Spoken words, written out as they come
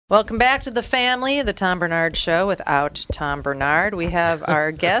Welcome back to the family, the Tom Bernard Show without Tom Bernard. We have our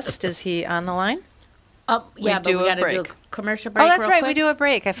guest. Is he on the line? Yeah, but we got to do a commercial break. Oh, that's right. Quick. We do a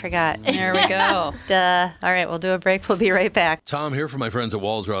break. I forgot. There we go. Duh. All right, we'll do a break. We'll be right back. Tom here from my friends at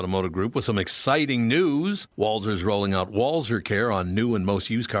Walzer Automotive Group with some exciting news. Walzer's rolling out Walzer Care on new and most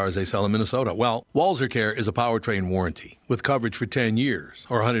used cars they sell in Minnesota. Well, Walzer Care is a powertrain warranty with coverage for 10 years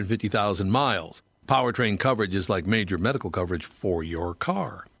or 150,000 miles. Powertrain coverage is like major medical coverage for your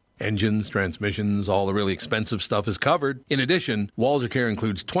car. Engines, transmissions, all the really expensive stuff is covered. In addition, Walzer Care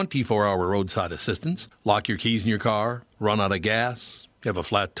includes 24-hour roadside assistance. Lock your keys in your car, run out of gas, you have a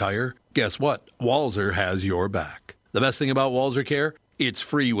flat tire. Guess what? Walzer has your back. The best thing about Walzer Care? It's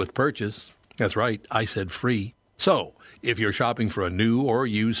free with purchase. That's right, I said free. So, if you're shopping for a new or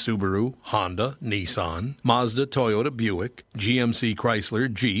used Subaru, Honda, Nissan, Mazda, Toyota, Buick, GMC,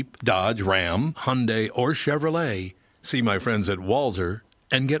 Chrysler, Jeep, Dodge, Ram, Hyundai, or Chevrolet, see my friends at Walzer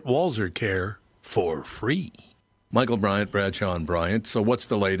and get Walzer Care for free. Michael Bryant, Bradshaw and Bryant. So what's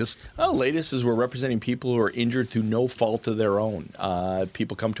the latest? Well, the latest is we're representing people who are injured through no fault of their own.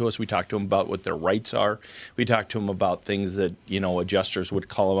 People come to us. We talk to them about what their rights are. We talk to them about things that, adjusters would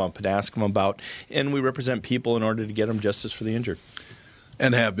call them up and ask them about. And we represent people in order to get them justice for the injured.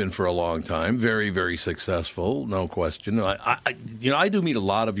 And have been for a long time. Very, very successful, no question. I do meet a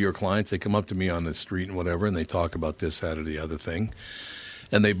lot of your clients. They come up to me on the street and whatever, and they talk about this, that, or the other thing.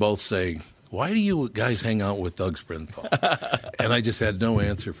 And they both say, why do you guys hang out with Doug Sprinthal? And I just had no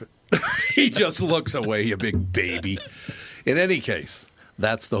answer for He just looks away, you big baby. In any case,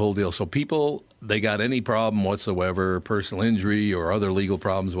 that's the whole deal. So people, they got any problem whatsoever, personal injury or other legal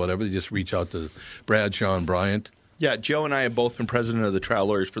problems, whatever, they just reach out to Bradshaw and Bryant. Yeah, Joe and I have both been president of the trial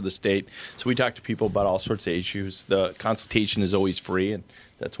lawyers for the state, so we talk to people about all sorts of issues. The consultation is always free, and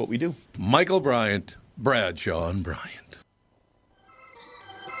that's what we do. Michael Bryant, Bradshaw and Bryant.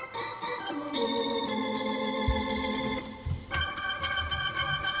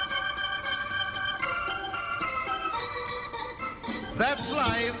 That's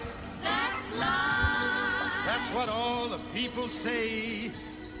life. That's life. That's what all the people say.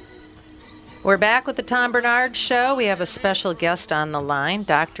 We're back with the Tom Bernard Show. We have a special guest on the line,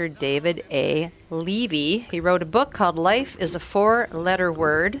 Dr. David A. Levy. He wrote a book called Life is a Four-Letter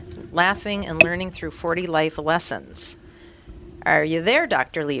Word, Laughing and Learning Through 40 Life Lessons. Are you there,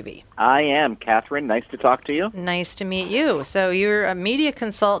 Dr. Levy? I am, Catherine. Nice to talk to you. Nice to meet you. So you're a media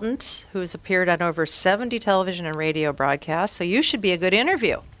consultant who's appeared on over 70 television and radio broadcasts, so you should be a good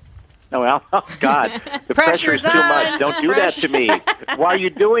interview. Oh, God. The pressure is too much. Don't do that to me. Why are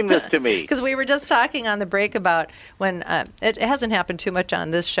you doing this to me? Because we were just talking on the break about when it hasn't happened too much on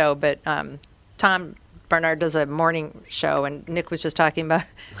this show, but Tom Bernard does a morning show, and Nick was just talking about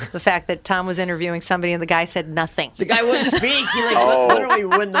the fact that Tom was interviewing somebody, and the guy said nothing. The guy wouldn't speak. He literally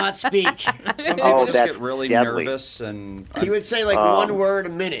would not speak. Some people just get really nervous, and he would say one word a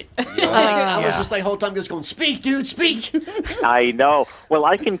minute. I was just the whole time just going, "Speak, dude, speak." I know. Well,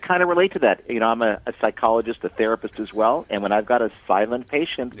 I can kind of relate to that. I'm a psychologist, a therapist as well, and when I've got a silent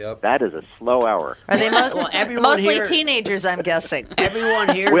patient, that is a slow hour. Are they mostly teenagers? I'm guessing.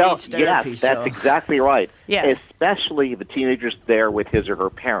 Everyone here needs therapy. Yes, that's exactly right. Yeah. Especially the teenagers there with his or her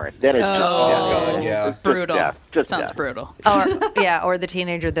parent. Then it's brutal. Just sounds brutal. Or the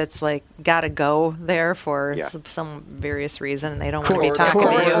teenager that's got to go there for some various reason, and they don't want to be talking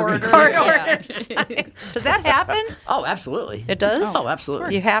to you. Court orders. Does that happen? Oh, absolutely. It does? Oh,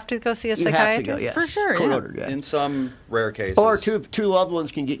 absolutely. You have to go see a psychiatrist? You have to go, yes. For sure, Court ordered, yeah. In some rare cases. Or two loved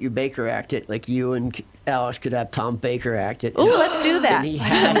ones can get you Baker acted, like you and Alex could have Tom Baker acted. Ooh, let's do that. And he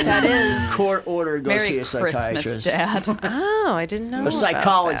has that is court order to go see a psychiatrist. Dad. Oh, I didn't know. A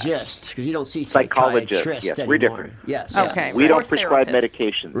psychologist, because you don't see psychiatrists yes, anymore. we're different. Yes. Okay. We don't prescribe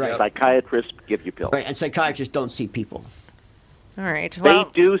medications. Right. Psychiatrists give you pills. Right, and psychiatrists don't see people. All right. Well,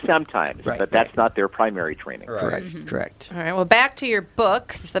 they do sometimes, right, but that's not their primary training. Right. Correct. Mm-hmm. Correct. All right. Well, back to your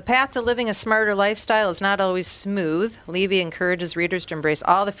book. The path to living a smarter lifestyle is not always smooth. Levy encourages readers to embrace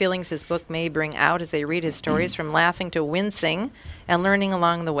all the feelings his book may bring out as they read his stories, from laughing to wincing and learning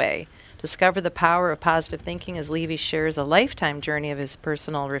along the way. Discover the power of positive thinking as Levy shares a lifetime journey of his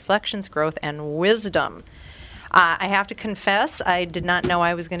personal reflections, growth, and wisdom. I have to confess, I did not know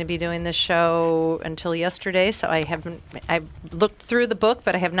I was going to be doing this show until yesterday, so I've looked through the book,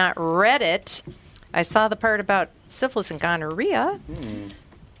 but I have not read it. I saw the part about syphilis and gonorrhea.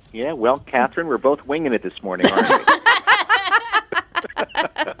 Yeah, well, Catherine, we're both winging it this morning, aren't we?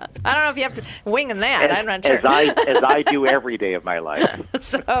 I don't know if you have to wing that. I'm not sure. As I do every day of my life.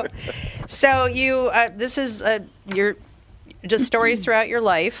 So you, this is your just stories throughout your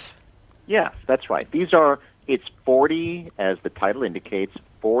life. Yes, that's right. It's 40, as the title indicates,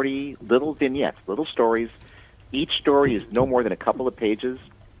 40 little vignettes, little stories. Each story is no more than a couple of pages.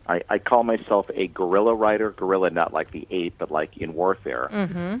 I call myself a guerrilla writer, guerrilla not like the ape, but like in warfare,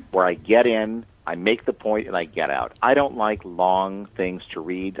 where I get in, I make the point, and I get out. I don't like long things to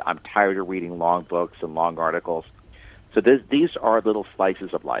read. I'm tired of reading long books and long articles. So these are little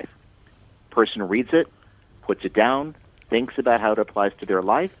slices of life. Person reads it, puts it down, thinks about how it applies to their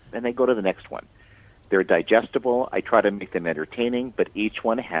life, and they go to the next one. They're digestible. I try to make them entertaining, but each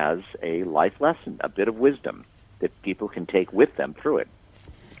one has a life lesson, a bit of wisdom that people can take with them through it.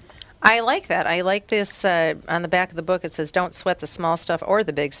 I like that. I like this on the back of the book. It says, don't sweat the small stuff or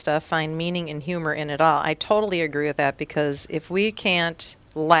the big stuff. Find meaning and humor in it all. I totally agree with that, because if we can't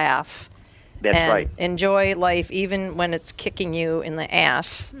laugh and enjoy life even when it's kicking you in the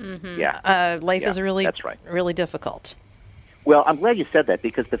ass, life is really, really difficult. Well, I'm glad you said that,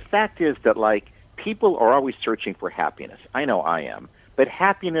 because the fact is that, like, people are always searching for happiness. I know I am. But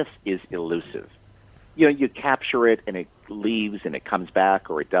happiness is elusive. You know, you capture it and it leaves and it comes back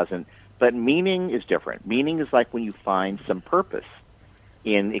or it doesn't. But meaning is different. Meaning is like when you find some purpose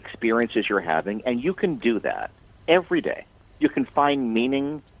in experiences you're having, and you can do that every day. You can find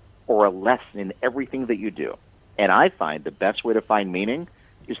meaning or a lesson in everything that you do. And I find the best way to find meaning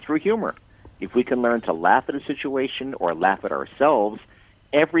is through humor. If we can learn to laugh at a situation or laugh at ourselves,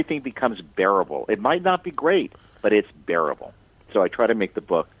 everything becomes bearable. It might not be great, but it's bearable. So I try to make the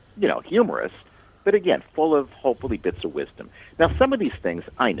book, humorous, but again, full of hopefully bits of wisdom. Now, some of these things,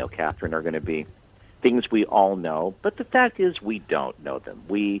 I know, Catherine, are going to be things we all know, but the fact is we don't know them.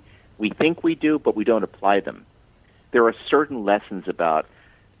 We think we do, but we don't apply them. There are certain lessons about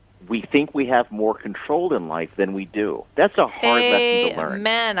we think we have more control in life than we do. That's a hard lesson to learn.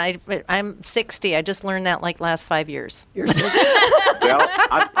 Man, I'm 60. I just learned that like last 5 years. You're 60? Well,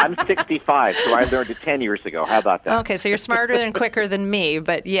 I'm 65, so I learned it 10 years ago. How about that? Okay, so you're smarter and quicker than me,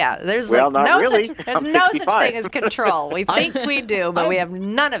 but yeah, there's no such thing as control. We think we do, but we have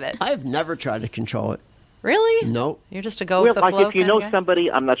none of it. I've never tried to control it. Really? No. You're just a go with the flow. Like if you know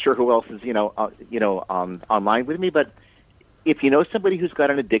somebody, I'm not sure who else is online with me, but if you know somebody who's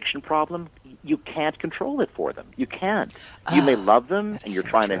got an addiction problem, you can't control it for them. You can't. You may love them, and you're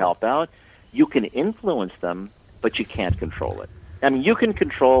trying to help out. You can influence them, but you can't control it. I mean, you can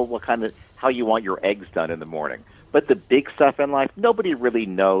control how you want your eggs done in the morning. But the big stuff in life, nobody really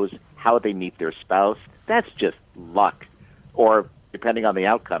knows how they meet their spouse. That's just luck. Or, depending on the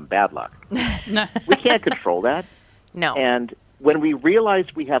outcome, bad luck. We can't control that. No. And when we realize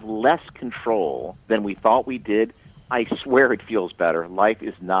we have less control than we thought we did, I swear it feels better. Life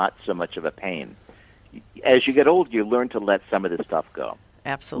is not so much of a pain. As you get older, you learn to let some of this stuff go.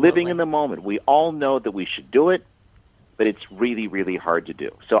 Absolutely. Living in the moment. We all know that we should do it, but it's really, really hard to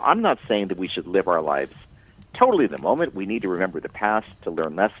do. So I'm not saying that we should live our lives totally in the moment. We need to remember the past to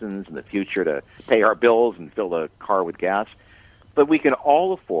learn lessons in the future, to pay our bills and fill the car with gas. But we can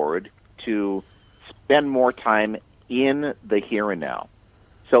all afford to spend more time in the here and now.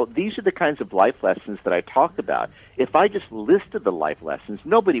 So these are the kinds of life lessons that I talk about. If I just listed the life lessons,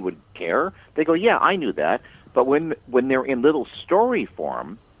 nobody would care. They go, yeah, I knew that. But when they're in little story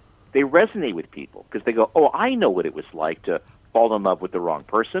form, they resonate with people because they go, oh, I know what it was like to fall in love with the wrong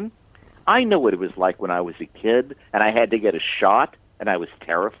person. I know what it was like when I was a kid and I had to get a shot and I was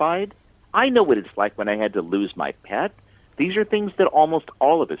terrified. I know what it's like when I had to lose my pet. These are things that almost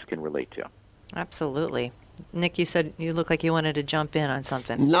all of us can relate to. Absolutely. Nick, you said you look like you wanted to jump in on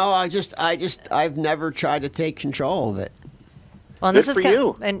something. No, I've never tried to take control of it. Well, and Good this for is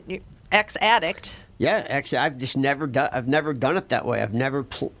you. And ex-addict. Yeah, actually, I've never done it that way. I've never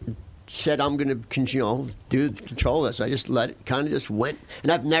said I'm going to control this. I just let it kind of just went,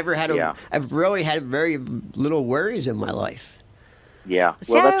 and I've never had I've really had very little worries in my life. Yeah,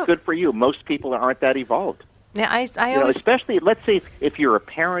 well, that's good for you. Most people aren't that evolved. Yeah, I always... especially, let's say, if you're a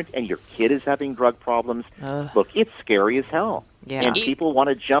parent and your kid is having drug problems, look, it's scary as hell. Yeah. And people want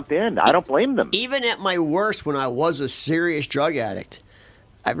to jump in. I don't blame them. Even at my worst, when I was a serious drug addict,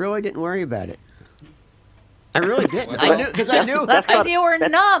 I really didn't worry about it. I really didn't. I knew. That's because you were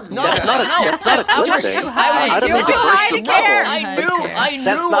numb. No. That's too high to care. I knew.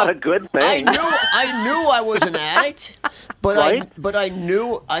 That's not a good thing. I knew I was an addict, but I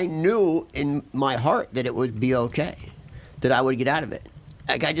knew in my heart that it would be okay, that I would get out of it.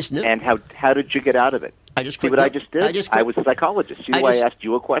 Like I just knew. And how did you get out of it? I just quit. See what I just did? I was a psychologist. See why I asked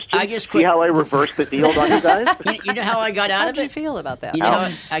you a question? I just quit. See how I reversed the field on you guys? You know how I got out of it? How did you feel about that? You know how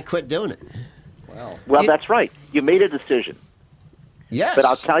I quit doing it. Well, that's right. You made a decision. Yes. But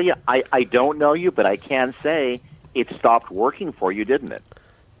I'll tell you, I don't know you, but I can say it stopped working for you, didn't it?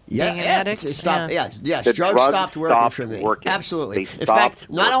 being an addict? It stopped. The drugs stopped working for me. Absolutely. In fact,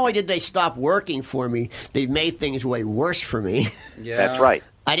 not only did they stop working for me, they made things way worse for me. Yeah, that's right.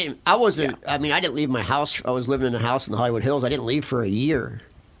 I didn't leave my house. I was living in a house in the Hollywood Hills. I didn't leave for a year.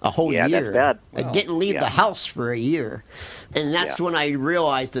 A whole year. That's bad. I didn't leave the house for a year. And that's when I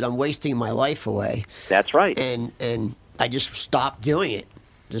realized that I'm wasting my life away. That's right. And I just stopped doing it.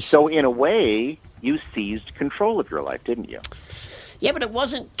 So in a way, you seized control of your life, didn't you? Yeah, but it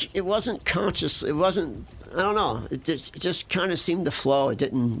wasn't conscious. It wasn't, I don't know. It just kind of seemed to flow. I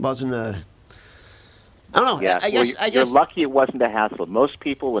don't know. Yeah. You're lucky it wasn't a hassle. Most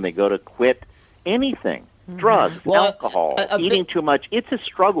people, when they go to quit anything, drugs, alcohol, eating too much, it's a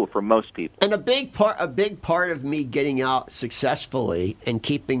struggle for most people. And a big part of me getting out successfully and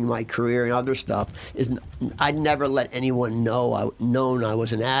keeping my career and other stuff is I never let anyone know I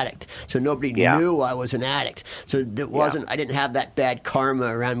was an addict. So nobody knew I was an addict. So it wasn't. I didn't have that bad karma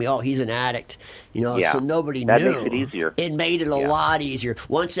around me. Oh, he's an addict. So nobody knew. That makes it easier. It made it a lot easier.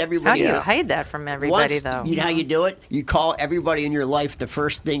 Once everybody. How do you hide that from everybody, though? You know how you do it? You call everybody in your life the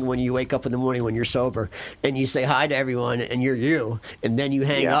first thing when you wake up in the morning when you're sober, and you say hi to everyone, and you're you, and then you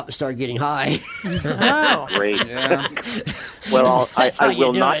hang up and start getting high. Oh, great. Yeah. Well, I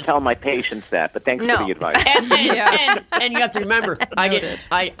will not tell my patients that, but thanks for the advice. And you have to remember,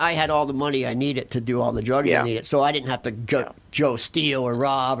 I had all the money I needed to do all the drugs I needed, so I didn't have to go steal or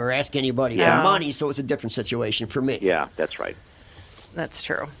rob or ask anybody for money, so it's a different situation for me. Yeah, that's right. That's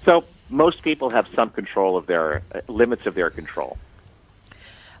true. So most people have some control of their limits of their control.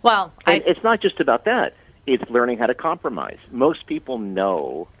 Well, it's not just about that. It's learning how to compromise. Most people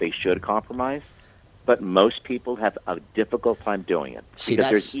know they should compromise, but most people have a difficult time doing it because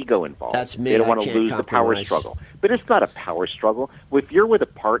there's ego involved. That's me. They don't want to lose the power struggle. But it's not a power struggle. If you're with a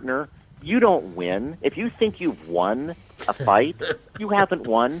partner, you don't win. If you think you've won a fight, you haven't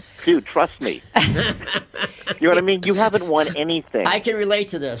won. Dude, trust me. You know what I mean? You haven't won anything. I can relate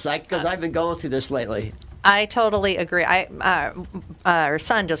to this because I've been going through this lately. I totally agree. Our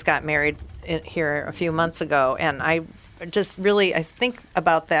son just got married here a few months ago, and I think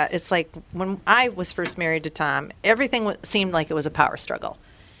about that. It's like when I was first married to Tom, everything seemed like it was a power struggle.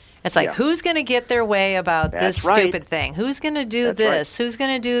 It's like, who's going to get their way about this stupid thing? Who's going to do this? Who's going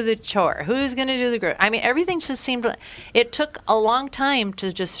to do the chore? Who's going to do the group? I mean, everything just seemed it took a long time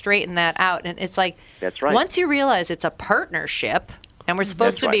to just straighten that out. And it's like, once you realize it's a partnership, and we're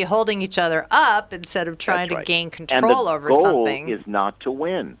supposed to be holding each other up instead of trying to gain control over something. The goal is not to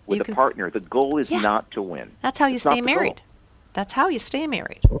win with a partner. The goal is not to win. That's how you stay married. That's how you stay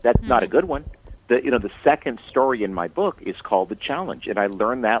married. That's not a good one. The second story in my book is called The Challenge, and I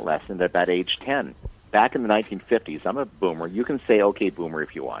learned that lesson at about age 10. Back in the 1950s, I'm a boomer. You can say, okay, boomer,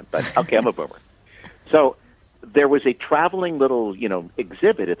 if you want, but okay, I'm a boomer. So there was a traveling little,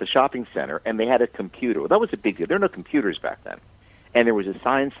 exhibit at the shopping center, and they had a computer. Well, that was a big deal. There were no computers back then. And there was a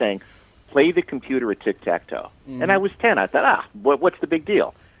sign saying, play the computer at tic-tac-toe. And I was 10. I thought, what's the big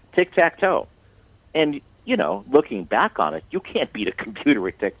deal? Tic-tac-toe. And, looking back on it, you can't beat a computer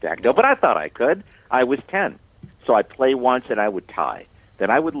at tic-tac-toe. But I thought I could. I was 10. So I'd play once and I would tie. Then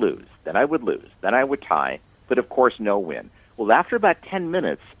I would lose. Then I would lose. Then I would tie. But, of course, no win. Well, after about 10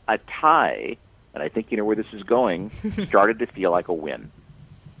 minutes, a tie, and I think you know where this is going, started to feel like a win.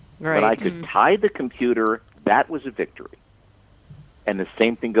 Right. When I could tie the computer, that was a victory. And the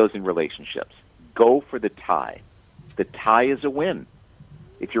same thing goes in relationships. Go for the tie. The tie is a win.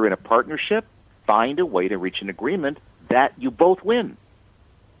 If you're in a partnership, find a way to reach an agreement that you both win.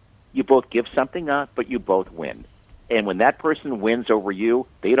 You both give something up, but you both win. And when that person wins over you,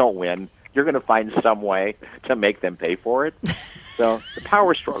 they don't win. You're going to find some way to make them pay for it. So the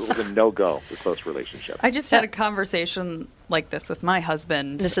power struggle is a no-go with close relationships. I just had a conversation like this with my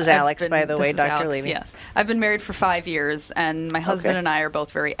husband. This is Alex, by the way, Dr. Levy. Yes. I've been married for 5 years, and my husband and I are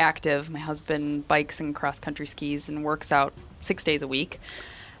both very active. My husband bikes and cross-country skis and works out 6 days a week.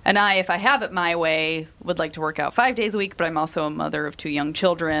 And I, if I have it my way, would like to work out 5 days a week, but I'm also a mother of 2 young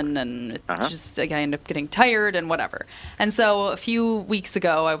children, and I end up getting tired and whatever. And so a few weeks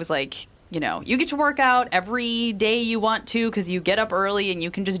ago, I was like, you get to work out every day you want to because you get up early and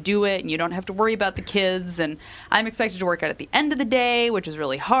you can just do it and you don't have to worry about the kids. And I'm expected to work out at the end of the day, which is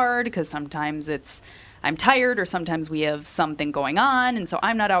really hard because sometimes I'm tired or sometimes we have something going on. And so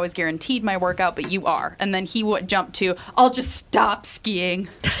I'm not always guaranteed my workout, but you are. And then he would jump to, I'll just stop skiing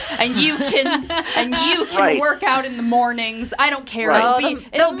and you can work out in the mornings. I don't care.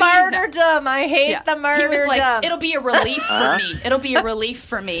 Right. The martyrdom. I hate the martyrdom. He was like, it'll be a relief for me. It'll be a relief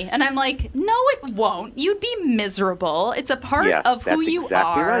for me. And I'm like, no, it won't. You'd be miserable. It's a part of who you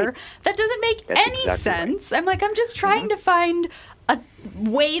are. Right. That doesn't make any sense. Right. I'm like, I'm just trying to find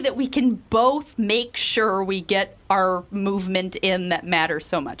way that we can both make sure we get our movement in that matters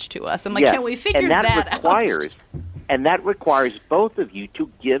so much to us. I'm like, can we figure that out? And that requires both of you to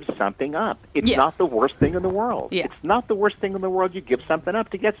give something up. It's not the worst thing in the world. Yeah. It's not the worst thing in the world. You give something up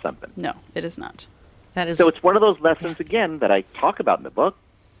to get something. No, it is not. So it's one of those lessons, again, that I talk about in the book.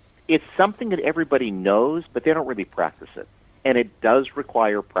 It's something that everybody knows, but they don't really practice it. And it does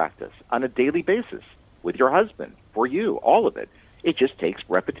require practice on a daily basis with your husband, for you, all of it. It just takes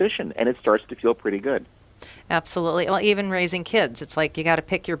repetition, and it starts to feel pretty good. Absolutely. Well, even raising kids, it's like you got to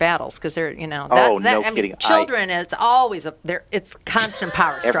pick your battles because they're, no kidding. Children, it's always it's constant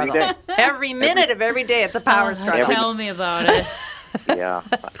power struggle. Every day. Every minute of every day, it's a power struggle. Tell me about it. Yeah.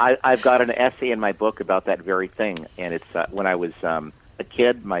 I've got an essay in my book about that very thing, and it's when I was a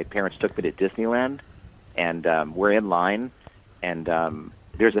kid, my parents took me to Disneyland, and we're in line, and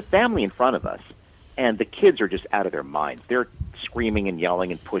there's a family in front of us, and the kids are just out of their minds. They're screaming and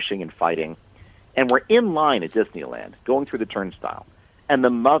yelling and pushing and fighting. And we're in line at Disneyland, going through the turnstile. And the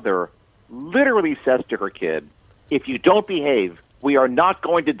mother literally says to her kid, if you don't behave, we are not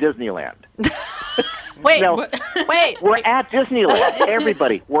going to Disneyland. Wait. We're at Disneyland.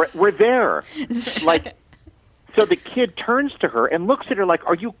 Everybody, we're there. Like, so the kid turns to her and looks at her like,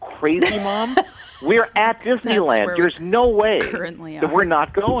 are you crazy, Mom? We're at Disneyland. There's no way that we're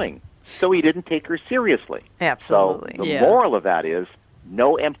not going. So he didn't take her seriously. Absolutely. So the moral of that is,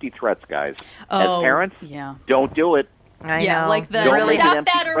 no empty threats, guys. As parents, don't do it. I know. Like don't stop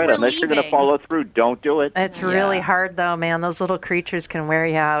that or we're unless you're going to follow through, don't do it. It's really hard, though, man. Those little creatures can wear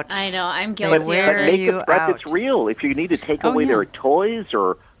you out. I know. I'm guilty. But make the threat that's real. If you need to take away their toys,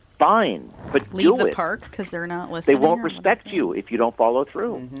 or fine, but leave do the it. park because they're not listening. They won't respect you if you don't follow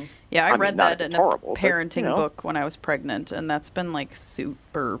through. Mm-hmm. Yeah, I read that in a parenting book when I was pregnant, and that's been like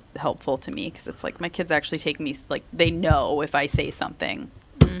super helpful to me because it's like my kids actually take me, like they know if I say something.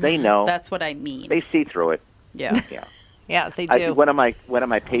 They know. That's what I mean. They see through it. Yeah. Yeah, they do. One of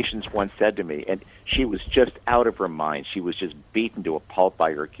my patients once said to me, and she was just out of her mind. She was just beaten to a pulp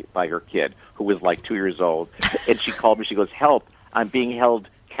by her kid, who was like 2 years old. And she called me. She goes, "Help! I'm being held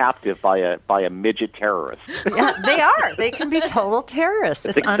captive by a midget terrorist." Yeah, they are. They can be total terrorists.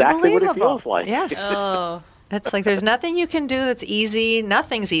 It's exactly unbelievable. what it feels like. Yes. Oh. It's like there's nothing you can do that's easy.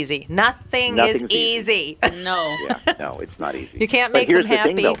 Nothing's easy. Nothing is easy. No. Yeah, no, it's not easy. You can't make them happy.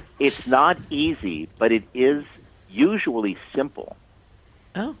 Here's the thing, though. It's not easy, but it is usually simple.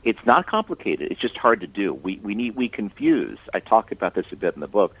 Oh. It's not complicated. It's just hard to do. We confuse. I talk about this a bit in the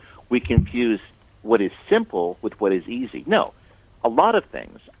book. We confuse what is simple with what is easy. No, a lot of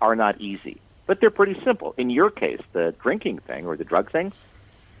things are not easy, but they're pretty simple. In your case, the drinking thing or the drug thing,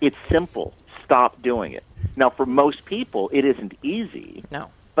 it's simple. Stop doing it. Now, for most people, it isn't easy. No.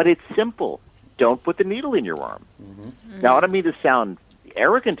 But it's simple. Don't put the needle in your arm. Mm-hmm. Now, I don't mean to sound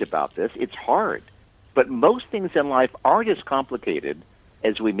arrogant about this. It's hard. But most things in life aren't as complicated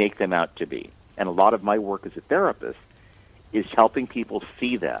as we make them out to be. And a lot of my work as a therapist is helping people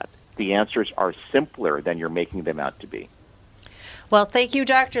see that. The answers are simpler than you're making them out to be. Well, thank you,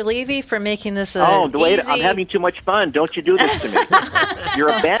 Dr. Levy, for making this easy. I'm having too much fun. Don't you do this to me. You're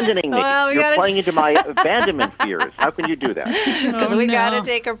abandoning me. Well, you're playing into my abandonment fears. How can you do that? Because we got to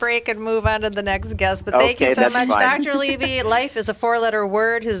take a break and move on to the next guest. But thank you so much, fine. Dr. Levy. Life is a 4-letter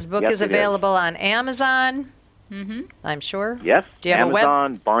word. His book is available on Amazon. Mm-hmm. I'm sure. Yes, Do you have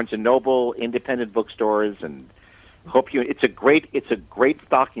Amazon, Barnes & Noble, independent bookstores, and it's a great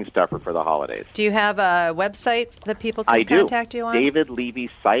stocking stuffer for the holidays. Do you have a website that people can contact you on?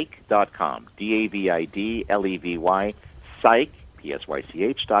 DavidLevyPsych.com. DavidLevy, Psych,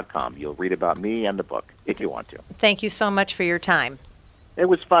 PSYCH.com. You'll read about me and the book if you want to. Thank you so much for your time. It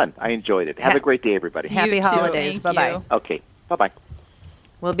was fun. I enjoyed it. Have a great day, everybody. Happy holidays. Bye-bye. Okay. Bye-bye.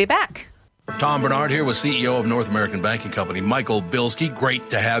 We'll be back. Tom Bernard here with CEO of North American Banking Company, Michael Bilski. Great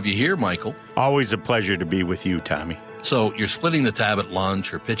to have you here, Michael. Always a pleasure to be with you, Tommy. So you're splitting the tab at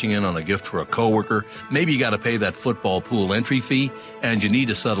lunch or pitching in on a gift for a coworker. Maybe you got to pay that football pool entry fee and you need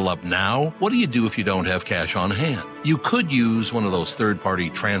to settle up now. What do you do if you don't have cash on hand? You could use one of those third-party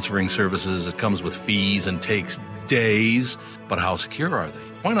transferring services that comes with fees and takes days. But how secure are they?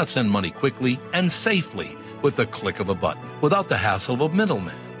 Why not send money quickly and safely with the click of a button without the hassle of a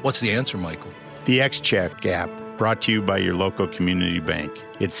middleman? What's the answer, Michael? The XCheck app, brought to you by your local community bank.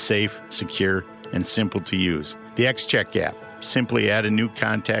 It's safe, secure, and simple to use. The XCheck app. Simply add a new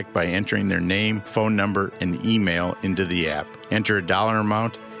contact by entering their name, phone number, and email into the app. Enter a dollar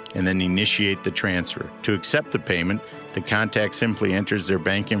amount, and then initiate the transfer. To accept the payment, the contact simply enters their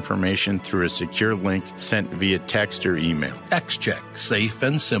bank information through a secure link sent via text or email. XCheck, safe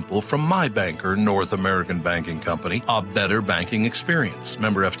and simple from my banker, North American Banking Company, a better banking experience.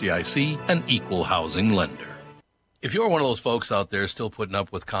 Member FDIC, an equal housing lender. If you're one of those folks out there still putting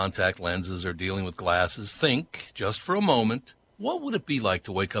up with contact lenses or dealing with glasses, think, just for a moment, what would it be like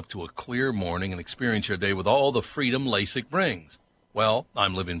to wake up to a clear morning and experience your day with all the freedom LASIK brings? Well,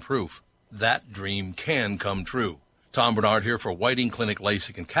 I'm living proof. That dream can come true. Tom Bernard here for Whiting Clinic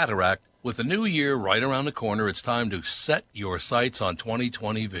LASIK and Cataract. With the new year right around the corner, it's time to set your sights on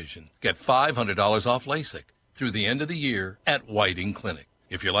 20/20 vision. Get $500 off LASIK through the end of the year at Whiting Clinic.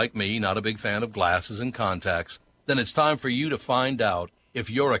 If you're like me, not a big fan of glasses and contacts, then it's time for you to find out if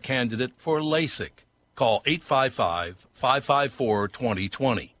you're a candidate for LASIK. Call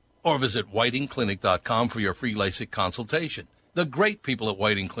 855-554-2020 or visit whitingclinic.com for your free LASIK consultation. The great people at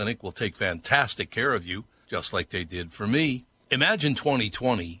Whiting Clinic will take fantastic care of you, just like they did for me. Imagine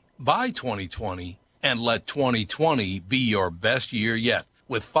 2020, buy 2020, and let 2020 be your best year yet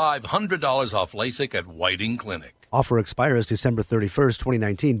with $500 off LASIK at Whiting Clinic. Offer expires December 31st,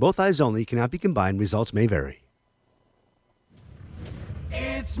 2019. Both eyes only, cannot be combined. Results may vary.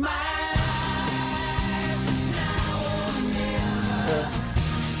 It's my life, it's now or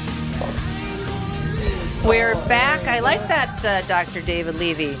never. We're back. I like that Dr. David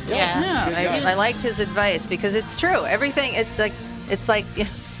Levy. Yeah. I liked his advice because it's true. Everything, it's like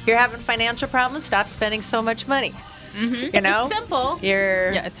you're having financial problems, stop spending so much money. Mm-hmm. You know? It's simple.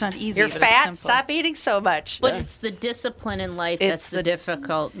 It's not easy. You're but fat, it's simple. stop eating so much. But it's the discipline in life that's the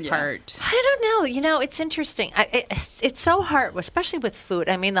difficult part. I don't know. It's interesting. It's so hard, especially with food.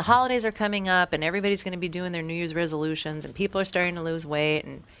 I mean, the holidays are coming up, and everybody's going to be doing their New Year's resolutions, and people are starting to lose weight,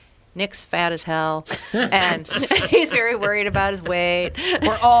 and Nick's fat as hell, and he's very worried about his weight.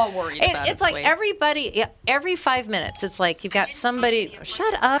 We're all worried about It's his like weight. everybody, every 5 minutes, it's like you've got somebody.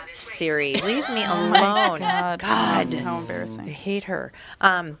 Shut up, Siri. Leave me alone. God, how embarrassing. I hate her.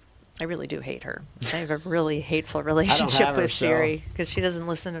 I really do hate her. I have a really hateful relationship have her, with so- Siri because she doesn't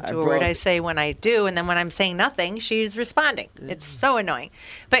listen to a broke- word I say when I do, and then when I'm saying nothing, she's responding. It's so annoying.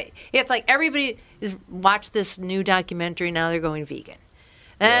 But it's like everybody is watch this new documentary now. They're going vegan.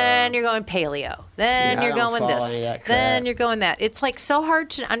 Then you're going paleo. Then Yeah, you're I don't going follow this. any of that Then crap. you're going that. It's like so hard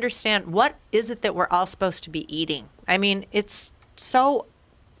to understand what is it that we're all supposed to be eating. I mean, it's so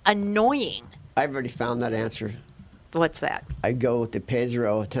annoying. I've already found that answer. What's that? I go with the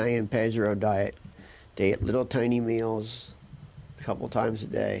Italian Pesaro diet. They eat little tiny meals a couple times a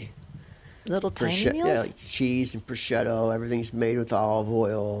day. Little tiny meals? Yeah, like cheese and prosciutto. Everything's made with olive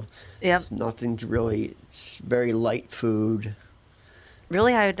oil. Yep. Nothing's really, it's very light food.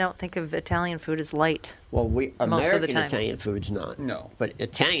 Really, I don't think of Italian food as light. Well, most of the American time. Italian food's not. No. But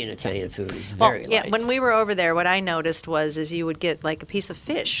Italian food is Well, very yeah, light. when we were over there, what I noticed is you would get like a piece of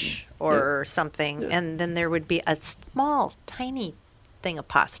fish or something, and then there would be a small, tiny thing of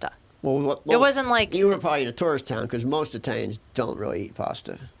pasta. Well, it wasn't like you were probably in a tourist town because most Italians don't really eat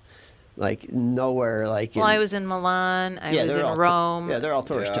pasta. Like nowhere, like. Well, I was in Milan. I was in Rome. They're all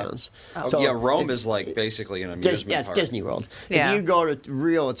tourist towns. Rome is like basically an amusement it's park. Disney World. Yeah. If you go to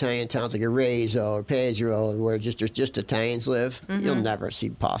real Italian towns like Arezzo or Pesaro, where there's just Italians live, you'll never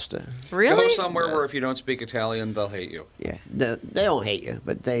see pasta. Really? Go somewhere where if you don't speak Italian, they'll hate you. Yeah, they don't hate you,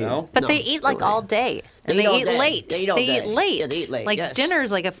 but they. No? But they eat like all day, and they eat late. They eat all day. Eat late. Yeah, they eat late. Like yes.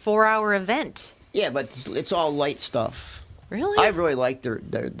 dinner's like a 4-hour event. Yeah, but it's all light stuff. Really? I really like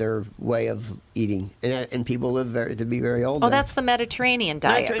their way of eating, and people live to be very old. Oh, there. that's the Mediterranean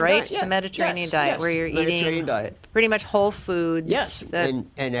diet, Mediterranean right? diet, yeah. The Mediterranean Yes, diet, yes. where you're Mediterranean eating diet. pretty much whole foods. Yes, and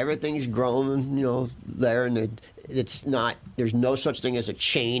everything's grown, there, and it's not. There's no such thing as a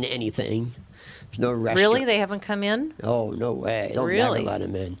chain anything. There's no restaurant. Really, they haven't come in. Oh, no way! They'll Really? never let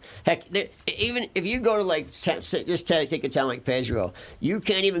them in. Heck, even if you go to just take a town like Pesaro, you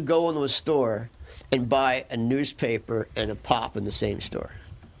can't even go into a store and buy a newspaper and a pop in the same store.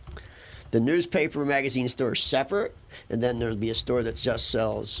 The newspaper magazine store is separate, and then there'll be a store that just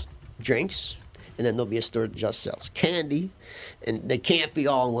sells drinks, and then there'll be a store that just sells candy, and they can't be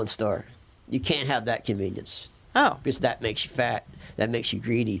all in one store. You can't have that convenience. Oh. Because that makes you fat. That makes you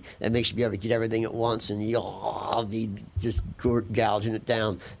greedy. That makes you be able to get everything at once, and you'll be just gouging it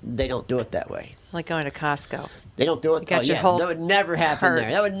down. They don't do it that way. Like going to Costco. They don't do it. You got your yeah, whole that would never happen cart. there.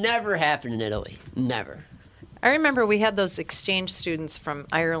 That would never happen in Italy. Never. I remember we had those exchange students from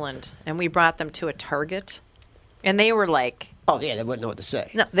Ireland, and we brought them to a Target, and they were like Oh yeah, they wouldn't know what to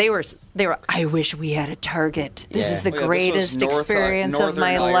say. No, they were. I wish we had a Target. This is the Well, yeah, greatest this was experience of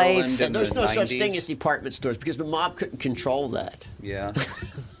my Northern life. Ireland in There's the no such 90s. thing as department stores because the mob couldn't control that. Yeah.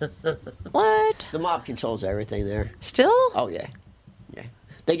 What? The mob controls everything there. Still? Oh yeah, yeah.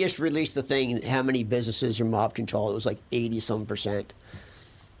 They just released the thing. How many businesses are mob control? It was like 80%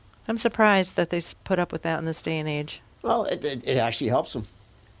 I'm surprised that they put up with that in this day and age. Well, it actually helps them.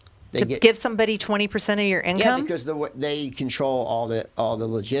 To give somebody 20% of your income? Yeah, because they control all the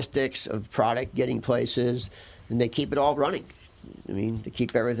logistics of product getting places, and they keep it all running. I mean, they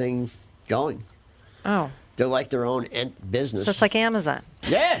keep everything going. Oh. They're like their own business. So it's like Amazon.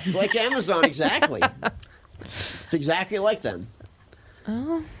 Yeah, it's like Amazon, exactly. It's exactly like them.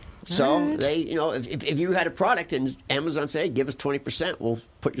 Oh. So right. they, if you had a product and Amazon say, hey, give us 20%, we'll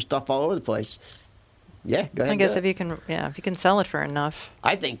put your stuff all over the place. Yeah, go ahead. I guess if you can sell it for enough.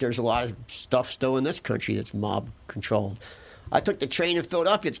 I think there's a lot of stuff still in this country that's mob controlled. I took the train in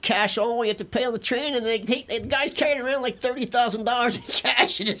Philadelphia. It's cash only. You have to pay on the train, and the guy's carrying around like $30,000 in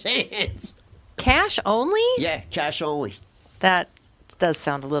cash in his hands. Cash only? Yeah, cash only. That does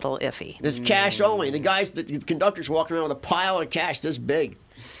sound a little iffy. It's cash only. The conductor's walking around with a pile of cash this big.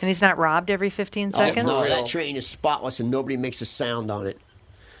 And he's not robbed every 15 seconds? Oh, no, that train is spotless, and nobody makes a sound on it.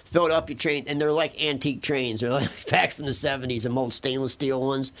 Philadelphia train, and they're like antique trains. They're like back from the 70s, them old stainless steel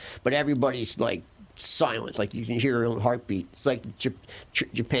ones. But everybody's like silent, like you can hear your own heartbeat. It's like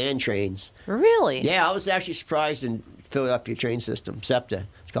Japan trains. Really? Yeah, I was actually surprised in Philadelphia train system, SEPTA.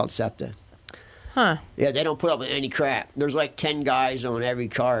 It's called SEPTA. Huh. Yeah, they don't put up with any crap. There's like 10 guys on every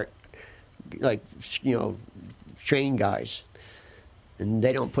cart, like, train guys. And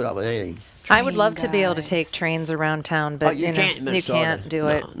they don't put up with anything. I would love to be able to take trains around town, but you can't in Minnesota. You can't do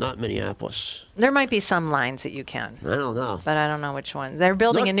it. No, not Minneapolis. There might be some lines that you can. I don't know. But I don't know which ones. They're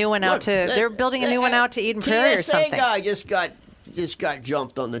building a new one out to. They're building a new one out to Eden Prairie or something. TSA guy just got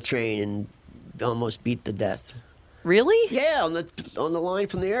jumped on the train and almost beat to death. Really? Yeah, on the line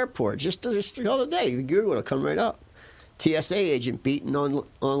from the airport. Just the other day. You Google it, it'll come right up. TSA agent beaten on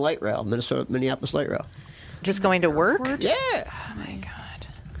light rail, Minneapolis light rail. Just going to work? Yeah. Oh my God.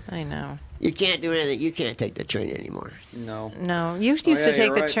 I know. You can't do anything. You can't take the train anymore. No. No. You used to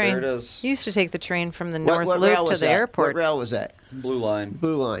take the train. There it is. You used to take the train from the North What Loop rail to was the that? airport. What rail was that? Blue Line.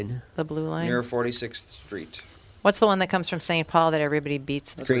 Blue Line. The Blue Line. Near 46th Street. What's the one that comes from St. Paul that everybody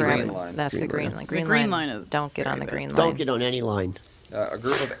beats? That's the Green Line. That's the Green Line. The Green Line is Don't get on the Green Line. Don't get on any line. A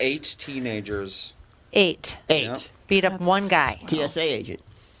group of 8 teenagers. 8. Yep. Beat up one guy. TSA agent.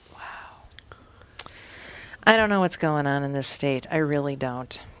 I don't know what's going on in this state. I really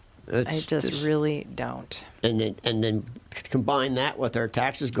don't. I just really don't. And then combine that with our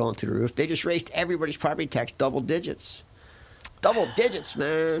taxes going through the roof. They just raised everybody's property tax double digits. Double digits,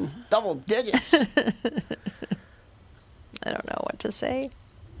 man. Double digits. I don't know what to say.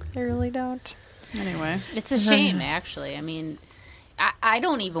 I really don't. Anyway. It's a shame, actually. I mean, I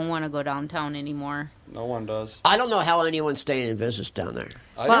don't even want to go downtown anymore. No one does. I don't know how anyone's staying in business down there.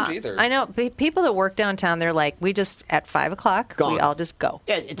 I don't either. I know people that work downtown. They're like, we just at 5 o'clock. Gone. We all just go.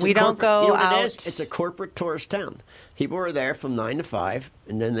 Yeah, it's we don't go you know what out. It is? It's a corporate tourist town. People are there from 9 to 5,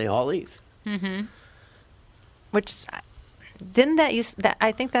 and then they all leave. Mm-hmm. Which didn't that used that?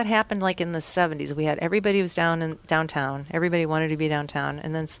 I think that happened like in the 70s. We had everybody was downtown. Everybody wanted to be downtown,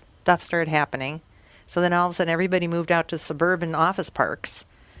 and then stuff started happening. So then all of a sudden, everybody moved out to suburban office parks,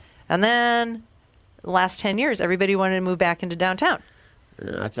 and then the last 10 years, everybody wanted to move back into downtown.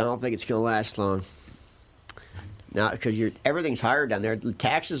 I don't think it's going to last long. Now, because everything's higher down there. The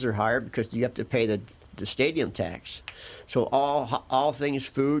taxes are higher because you have to pay the stadium tax. So all things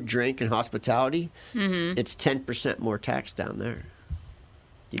food, drink, and hospitality, it's 10% more tax down there.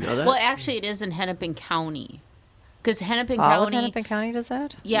 You know that? Well, actually, it is in Hennepin County. Because Hennepin All County. of Hennepin County does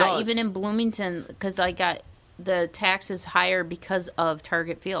that? Yeah, No. even in Bloomington, because I got the taxes higher because of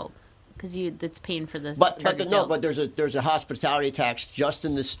Target Field. Because that's paying for the Target Field. But there's a hospitality tax just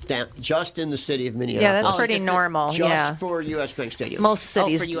in the city of Minneapolis. Yeah, that's pretty normal. Just for U.S. Bank Stadium. Most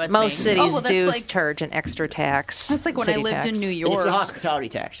cities, do like, charge an extra tax. That's like when I lived in New York. It's a hospitality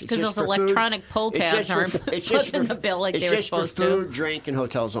tax. Because those electronic pull tabs aren't put in the bill like they were supposed to. It's just for food, drink, and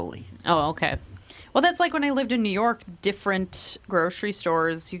hotels only. Oh, okay. Well, that's like when I lived in New York, different grocery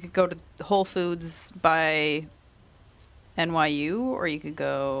stores. You could go to Whole Foods by NYU, or you could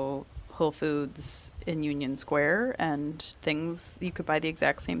go Whole Foods in Union Square, and things, you could buy the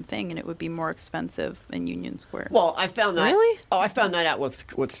exact same thing, and it would be more expensive in Union Square. Well, I found that. Really? Oh, I found that out with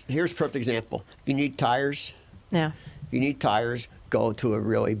here's a perfect example. If you need tires, go to a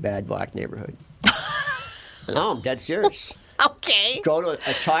really bad black neighborhood. No, I'm dead serious. Okay. Go to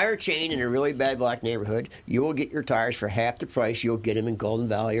a tire chain in a really bad black neighborhood. You will get your tires for half the price you'll get them in Golden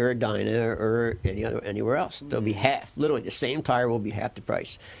Valley or Edina or anywhere else. They'll be half. Literally, the same tire will be half the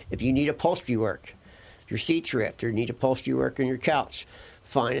price. If you need upholstery work, your seat's ripped, or you need upholstery work on your couch,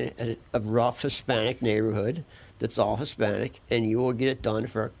 find a rough Hispanic neighborhood that's all Hispanic, and you will get it done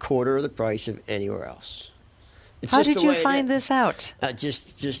for a quarter of the price of anywhere else. It's How just did the you way it find is. this out?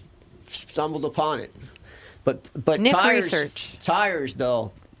 Just stumbled upon it. But Nick tires, research. Tires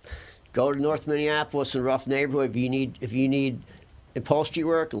though, go to North Minneapolis, a rough neighborhood. If you need upholstery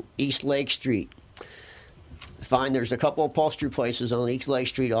work, East Lake Street. There's a couple of upholstery places on East Lake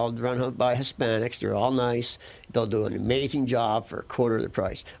Street, all run by Hispanics. They're all nice. They'll do an amazing job for a quarter of the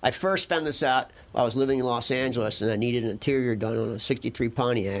price. I first found this out while I was living in Los Angeles, and I needed an interior done on a '63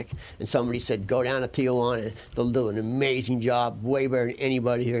 Pontiac. And somebody said, go down to Tijuana. They'll do an amazing job, way better than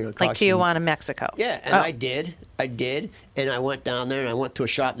anybody here. Like Tijuana, Mexico. Yeah, and I did. And I went down there, and I went to a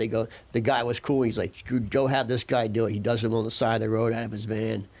shop. The guy was cool. He's like, go have this guy do it. He does them on the side of the road out of his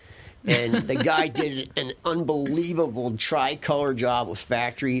van. And the guy did an unbelievable tricolor job. It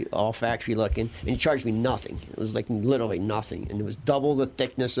was all factory looking, and he charged me nothing. It was like literally nothing, and it was double the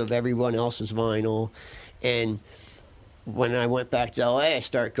thickness of everyone else's vinyl. And when I went back to LA, I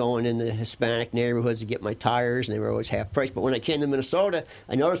started going in the Hispanic neighborhoods to get my tires, and they were always half price. But when I came to Minnesota,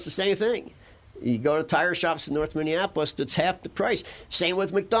 I noticed the same thing. You go to tire shops in North Minneapolis, that's half the price. Same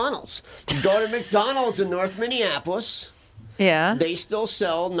with McDonald's. You go to McDonald's in North Minneapolis. Yeah. They still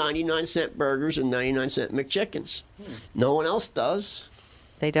sell 99-cent burgers and 99-cent McChickens. No one else does.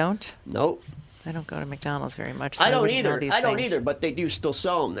 They don't? Nope. I don't go to McDonald's very much. So I don't wouldn't know either. these I don't things. either, but they do still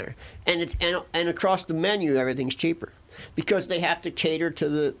sell them there. And across the menu, everything's cheaper because they have to cater to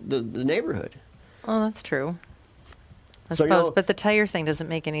the neighborhood. Oh, that's true. I So, suppose, but the tire thing doesn't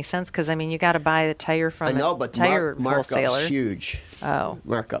make any sense because I mean you got to buy the tire from I know, but tire wholesaler. markup's huge. Oh,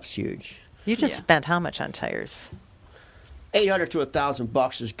 Markup's huge. You just spent how much on tires? $800 to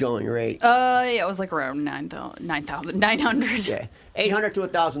 $1,000 is going rate. Yeah, it was like around 9,900. Yeah, $800 to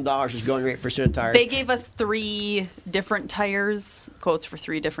 $1,000 is going rate for a set of tires. They gave us 3 different tires, quotes for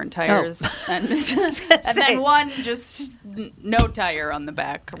 3 different tires, and then one just no tire on the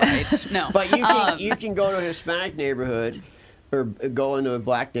back, right? No. But you can go to a Hispanic neighborhood or go into a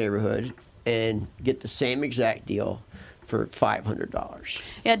black neighborhood and get the same exact deal for $500.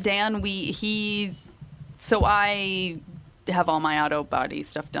 Yeah, Dan, so I have all my auto body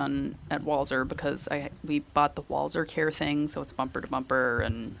stuff done at Walzer because we bought the Walzer Care thing, so it's bumper to bumper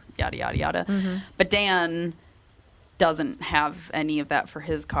and yada yada yada. Mm-hmm. But Dan doesn't have any of that for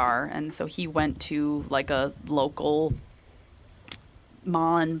his car, and so he went to like a local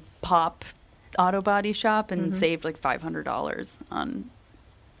mom and pop auto body shop and saved like $500 on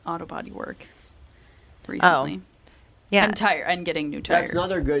auto body work recently. Oh. Yeah, and getting new tires. That's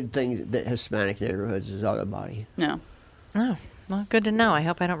another good thing that Hispanic neighborhoods is auto body. No. Oh, well, good to know. I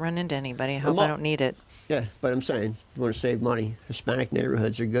hope I don't run into anybody. I hope I don't need it. Yeah, but I'm saying, you want to save money. Hispanic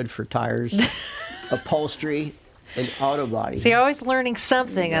neighborhoods are good for tires, upholstery, and auto body. So you're always learning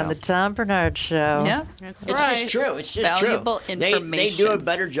something on the Tom Bernard Show. Yeah, that's It's right. just true. It's just Valuable true. information. They do a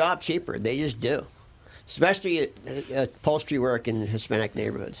better job cheaper. They just do. Especially upholstery work in Hispanic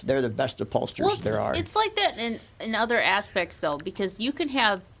neighborhoods. They're the best upholsterers there are. It's like that in other aspects, though, because you can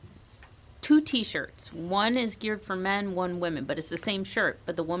have 2 T-shirts. One is geared for men, one women, but it's the same shirt,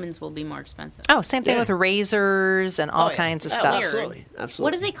 but the woman's will be more expensive. Oh, same thing with razors and all kinds of stuff. Absolutely.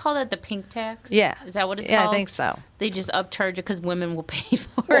 What do they call that? The pink tax? Yeah. Is that what it's Yeah, called? I think so. They just upcharge it because women will pay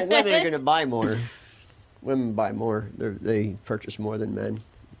for Well, it. women are going to buy more. Women buy more. They purchase more than men,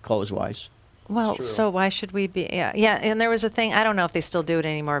 clothes-wise. Well, so why should we be? Yeah. And there was a thing. I don't know if they still do it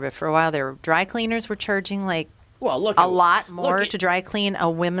anymore, but for a while, there were dry cleaners were charging like a lot more to dry clean a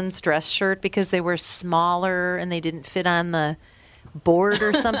women's dress shirt because they were smaller and they didn't fit on the board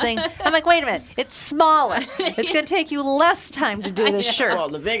or something. I'm like, wait a minute, it's smaller. It's going to take you less time to do this shirt. Well,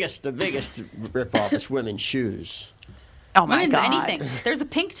 the biggest ripoff is women's shoes. Oh my Women's God! anything. There's a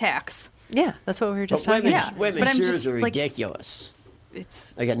pink tax. Yeah, that's what we were just But talking about. women's I'm shoes just, are like, ridiculous.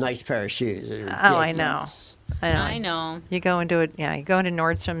 It's Like a nice pair of shoes. They're Oh, I know. ridiculous. I know. You go into it. Yeah, you go into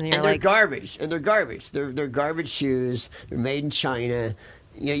Nordstrom and you're And they're like, garbage. And they're garbage. They're garbage shoes. They're made in China.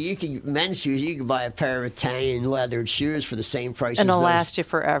 You can men's shoes. You can buy a pair of Italian leather shoes for the same price. and as it'll those. last you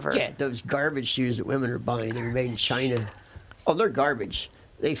forever. Yeah, those garbage shoes that women are buying. They're made in China. Oh, they're garbage.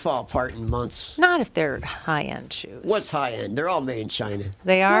 They fall apart in months. Not if they're high-end shoes. What's high end? They're all made in China.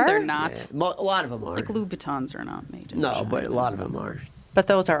 They are? they're not. Yeah, a lot of them are. Like Louboutins are not made in No, China. but a lot of them are. But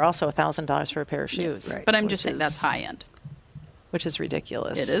those are also $1,000 for a pair of shoes. Right. But I'm just saying that's high end. which is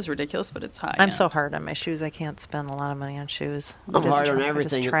ridiculous. It is ridiculous, but it's high. I'm so hard on my shoes. I can't spend a lot of money on shoes. I'm hard on I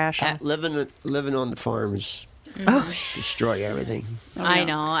everything. just trash 'em. Living on the farms, destroy everything. I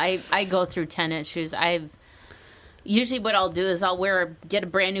know. I go through tennis shoes. Usually what I'll do is I'll get a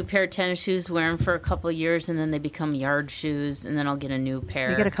brand new pair of tennis shoes, wear them for a couple of years, and then they become yard shoes, and then I'll get a new pair.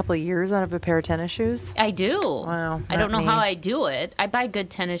 You get a couple of years out of a pair of tennis shoes? I do. Wow. I don't know not how me. I do it. I buy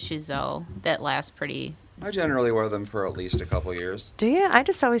good tennis shoes, though, that last pretty... I generally wear them for at least a couple years. Do you? I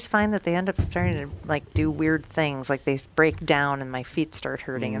just always find that they end up starting to like do weird things, like they break down and my feet start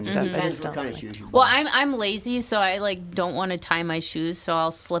hurting and stuff. I just don't like. Well, I'm lazy, so I like don't want to tie my shoes, so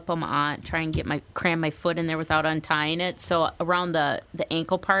I'll slip them on, try and cram my foot in there without untying it. So around the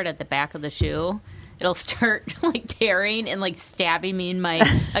ankle part at the back of the shoe, it'll start like tearing and like stabbing me in my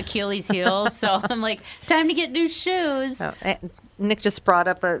Achilles heel. So I'm like, time to get new shoes. Oh, Nick just brought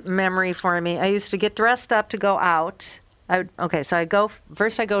up a memory for me. I used to get dressed up to go out. So I go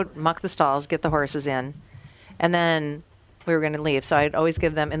muck the stalls, get the horses in, and then we were going to leave. So I'd always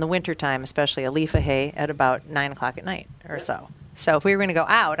give them in the wintertime, especially a leaf of hay at about 9 o'clock at night or so. So if we were going to go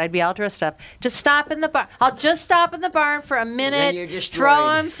out, I'd be all dressed up. Just stop in the barn. I'll just stop in the barn for a minute. You're throw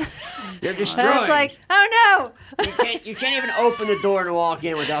them. You're destroyed. And it's like, oh no. You can't even open the door and walk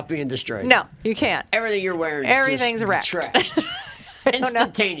in without being destroyed. No, you can't. Everything you're wearing is Everything's just wrecked. trashed.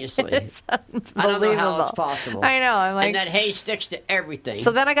 Instantaneously. It's I don't know how it's possible. I know. I'm like, and that hay sticks to everything.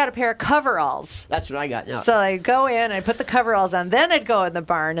 so then I got a pair of coveralls. That's what I got now. So I go in, I put the coveralls on, then I'd go in the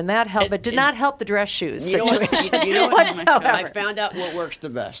barn, and that helped. But did not help the dress shoes You know what? situation You know what? whatsoever. I found out what works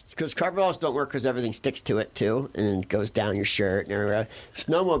the best. Because coveralls don't work because everything sticks to it, too. And then it goes down your shirt and everywhere.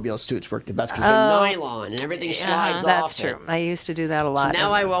 Snowmobile suits work the best because they're nylon and everything slides That's off. true. I used to do that a So lot.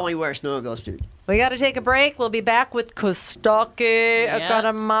 now I only wear a snowmobile suit. We got to take a break. We'll be back with Kostaki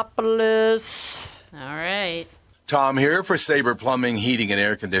Akadamopoulos. All right. Tom here for Sabre Plumbing, Heating, and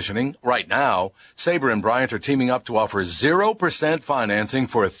Air Conditioning. Right now, Sabre and Bryant are teaming up to offer 0% financing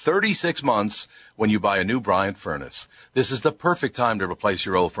for 36 months when you buy a new Bryant furnace. This is the perfect time to replace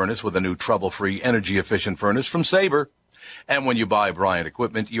your old furnace with a new trouble-free, energy-efficient furnace from Sabre. And when you buy Bryant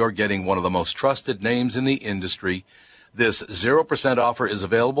equipment, you're getting one of the most trusted names in the industry. This 0% offer is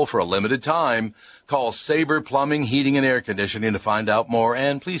available for a limited time. Call Sabre Plumbing, Heating, and Air Conditioning to find out more,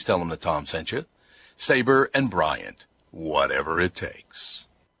 and please tell them that Tom sent you. Sabre and Bryant, whatever it takes.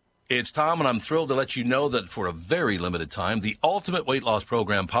 It's Tom, and I'm thrilled to let you know that for a very limited time, the Ultimate Weight Loss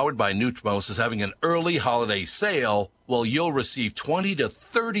Program powered by Nutrimos is having an early holiday sale. Well, you'll receive 20 to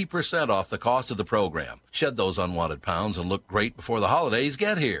 30% off the cost of the program. Shed those unwanted pounds and look great before the holidays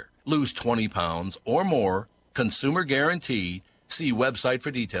get here. Lose 20 pounds or more. Consumer guaranteed. See website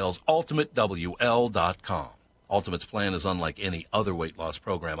for details, ultimatewl.com. Ultimate's plan is unlike any other weight loss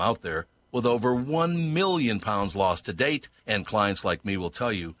program out there, with over 1 million pounds lost to date, and clients like me will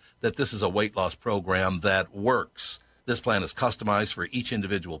tell you that this is a weight loss program that works. This plan is customized for each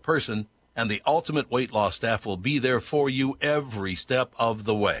individual person, and the Ultimate Weight Loss staff will be there for you every step of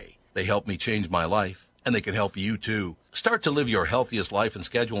the way. They helped me change my life, and they can help you too. Start to live your healthiest life and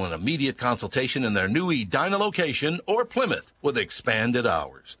schedule an immediate consultation in their new Edina location or Plymouth with expanded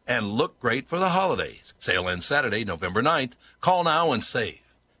hours. And look great for the holidays. Sale ends Saturday, November 9th. Call now and save.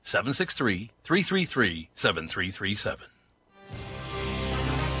 763-333-7337.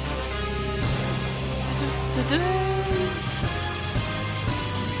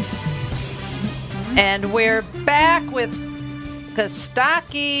 And we're back with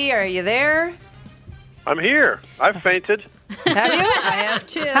Kostaki. Are you there? I'm here. I've fainted. Have you? I have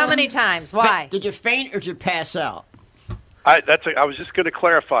too. How many times? Why? Did you faint or did you pass out? I was just going to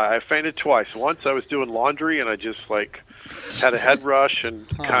clarify. I fainted twice. Once I was doing laundry and I just had a head rush and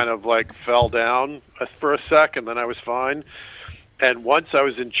kind of fell down for a sec, and then I was fine. And once I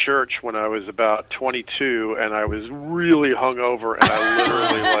was in church when I was about 22, and I was really hungover, and I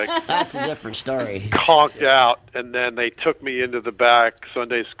literally That's a different story. conked out. And then they took me into the back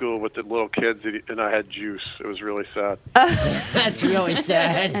Sunday school with the little kids, and I had juice. It was really sad. That's really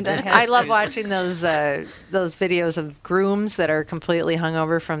sad. And I love watching those videos of grooms that are completely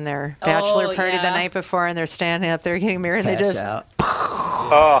hungover from their bachelor party the night before, and they're standing up there getting married, and they Pass just out.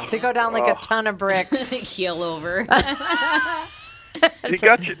 they go down like a ton of bricks. Keel over.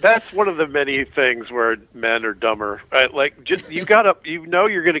 That's one of the many things where men are dumber. You're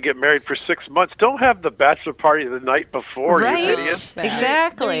going to get married for 6 months. Don't have the bachelor party the night before, Right? you idiot.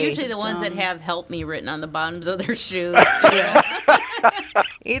 Exactly. They're usually the ones that have "help me" written on the bottoms of their shoes.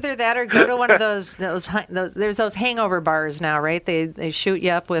 Either that or go to one of those there's those hangover bars now, right? They shoot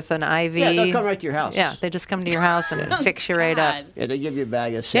you up with an IV. Yeah, they'll come right to your house. Yeah, they just come to your house and fix you right up. Yeah, they give you a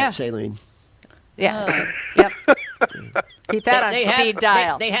bag of Yeah. saline. Yeah. Yep. Keep that on speed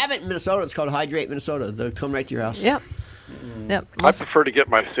dial. They have it in Minnesota. It's called Hydrate Minnesota. They'll come right to your house. Yep. Yep. I prefer to get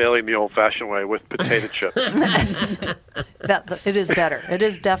my saline the old-fashioned way with potato chips. It is better. It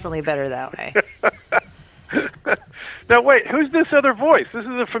is definitely better that way. Now, wait, who's this other voice? This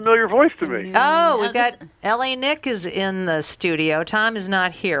is a familiar voice to me. Oh, we've got L.A. Nick is in the studio. Tom is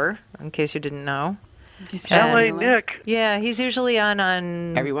not here, in case you didn't know. L.A. Nick. Yeah, he's usually on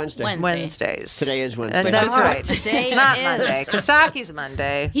every Wednesday. Wednesdays. Today is Wednesday. And that's right. Today it's not is. Monday. Kostaki's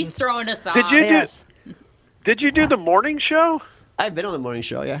Monday. He's throwing us off. Did you do the morning show? I've been on the morning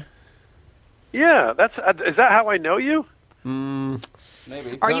show, yeah. Yeah, is that how I know you?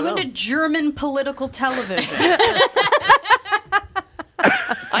 Maybe. Are you into German political television?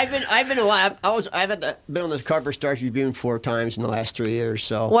 I've been a lot. I've been on the cover Star Tribune 4 times in the last 3 years.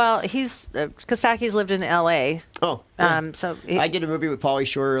 So well, Kostaki's lived in L.A. Oh, yeah. I did a movie with Pauly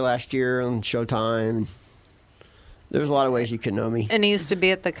Shore last year on Showtime. There's a lot of ways you can know me. And he used to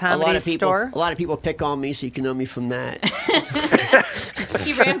be at the Comedy Store. A lot of people pick on me, so you can know me from that.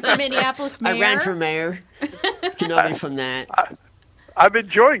 He ran for Minneapolis mayor. I ran for mayor. You can know me from that. I'm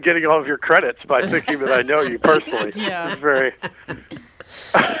enjoying getting all of your credits by thinking that I know you personally. Yeah. It's very.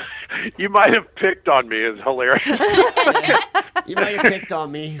 You might have picked on me is hilarious. You might have picked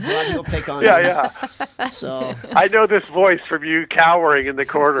on me. A lot of people pick on me. Yeah. So I know this voice from you cowering in the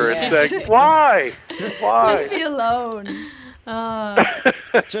corner and saying, "Why? Why? Leave me alone."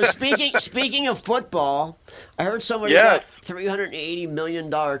 So speaking of football, I heard somebody got $380 million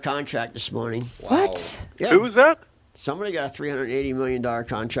contract this morning. What? Yeah. Who was that? Somebody got a $380 million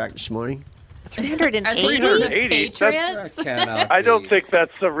contract this morning. 380? Patriots? I don't think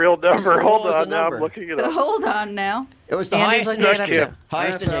that's the real number. Hold on, now I'm looking it up. Hold on now. It was the highest in history.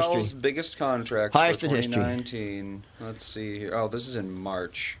 Highest in NFL's history. biggest contract Highest for in history. 2019. Let's see here. Oh, this is in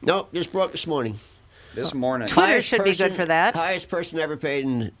March. Nope, just broke this morning. This morning. Twitter should be good for that. Highest person ever paid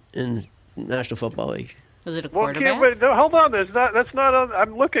in National Football League. Was it a Well, quarterback? wait, no, hold on. That's not on.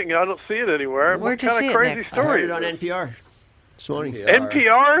 I'm looking. I don't see it anywhere. Where'd What you kind see of it, crazy Nick? I heard story? it on NPR this morning.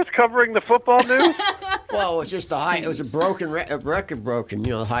 NPR is covering the football news? Well, it was just the high. It was a record broken.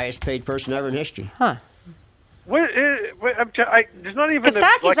 You know, the highest paid person ever in history. Huh. There's not even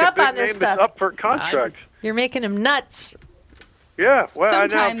Kostaki's a up big on this name that's stuff. up for contract. You're making him nuts. Yeah, well, I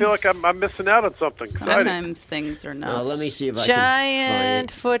Sometimes- feel like I'm missing out on something exciting. Sometimes things are not. Let me see if I Giant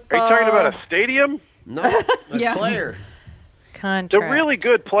can football. Are you talking about a stadium? find it. No, a Yeah. player. contract? The really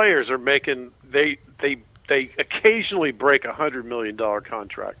good players are making they occasionally break $100 million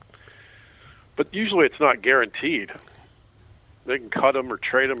contract, but usually it's not guaranteed. They can cut them or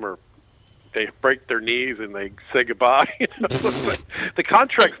trade them, or they break their knees and they say goodbye. The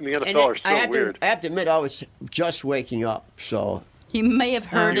contracts in the NFL are so weird. I have to admit, I was just waking up, so You may have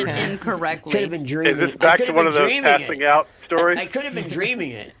heard it incorrectly. could have been dreaming. Is this back to one of those passing out stories? I could have been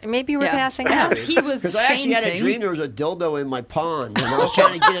dreaming it. Maybe you were passing out. Perhaps he was Because I actually had a fainting. dream there was a dildo in my pond, and I was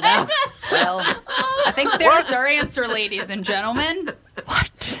trying to get it out. Well, I think there's our answer, ladies and gentlemen.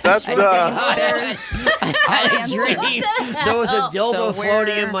 That's There's I had a answer. dream. There was a dildo So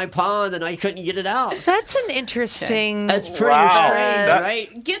floating we're- in my pond, and I couldn't get it out. That's an interesting. That's pretty Wow. strange, That-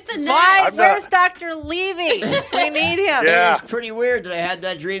 right? Get the net. Why? I'm Where's not- Dr. Levy? We need him. Yeah. It's pretty weird that I had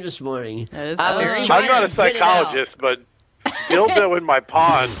that dream this morning. That is I was very trying I'm not to a get it out. psychologist, but dildo in my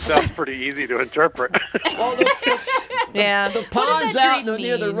pond sounds pretty easy to interpret. Well, Yeah. the pond's that out dream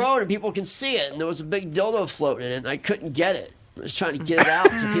near the mean? road, and people can see it. And there was a big dildo floating in it, and I couldn't get it. I was trying to get it out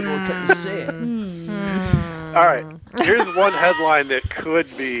so people couldn't see it. All right, here's one headline that could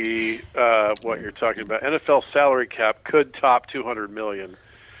be what you're talking about. NFL salary cap could top $200 million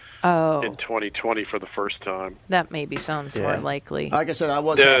Oh, in 2020 for the first time. that maybe sounds more likely. Like I said, I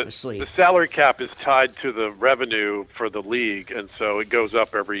was half asleep. The salary cap is tied to the revenue for the league, and so it goes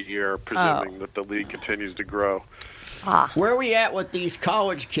up every year, presuming that the league continues to grow. Where are we at with these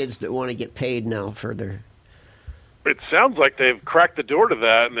college kids that want to get paid now for their... It sounds like they've cracked the door to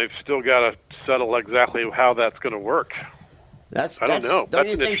that, and they've still got to settle exactly how that's going to work. I don't know. Don't That's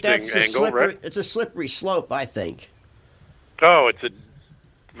you an think that's interesting a angle, slippery? right? It's a slippery slope, I think. Oh, it's a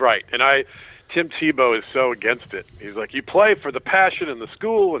right, and Tim Tebow is so against it. He's like, you play for the passion in the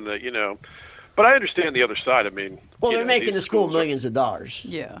school, and but I understand the other side. I mean, Well, they're making these the school schools are millions of dollars.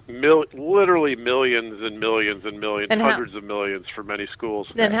 Yeah. literally millions and millions and millions, And hundreds of millions for many schools.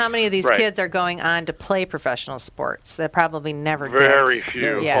 Then how many of these Right. kids are going on to play professional sports? They probably never Very did.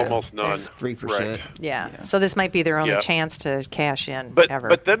 few, Yeah. almost none. 3%. Right. Yeah. So this might be their only Yeah. chance to cash in ever.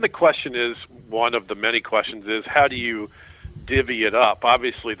 But then the question is, one of the many questions is, how do you divvy it up?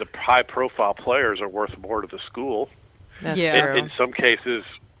 Obviously, the high-profile players are worth more to the school. That's Yeah. true. In some cases,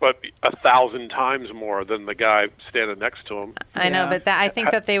 but 1,000 times more than the guy standing next to him. I know, but I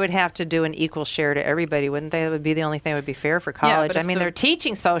think that they would have to do an equal share to everybody, wouldn't they? That would be the only thing that would be fair for college. I mean, they're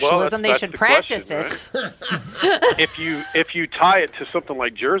teaching socialism. They should practice it. Right? If you tie it to something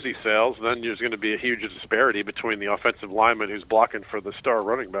like jersey sales, then there's going to be a huge disparity between the offensive lineman who's blocking for the star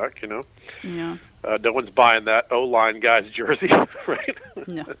running back, Yeah. No one's buying that O-line guy's jersey, right?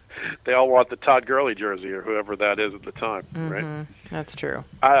 No. They all want the Todd Gurley jersey or whoever that is at the time, right? That's true.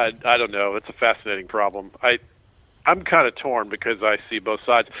 I don't know. It's a fascinating problem. I'm kind of torn because I see both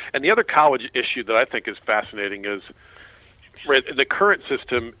sides. And the other college issue that I think is fascinating is in the current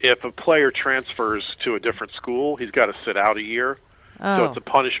system, if a player transfers to a different school, he's got to sit out a year. So it's a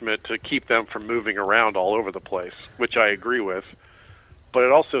punishment to keep them from moving around all over the place, which I agree with. But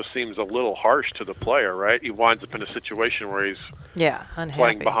it also seems a little harsh to the player, right? He winds up in a situation where he's unhappy.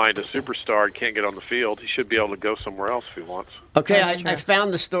 Playing behind a superstar and can't get on the field. He should be able to go somewhere else if he wants. Okay, I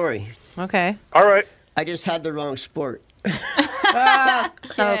found the story. Okay. All right. I just had the wrong sport.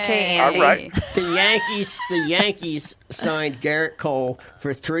 Okay, Andy. All right. The Yankees signed Garrett Cole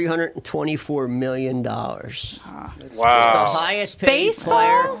for $324 million. Wow. It's the highest paid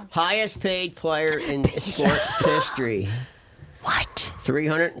player in sports history. What?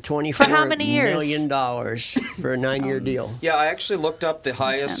 $324 for how many years? million for a 9-year deal. Yeah, I actually looked up the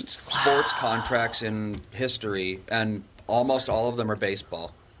highest sports contracts in history, and almost all of them are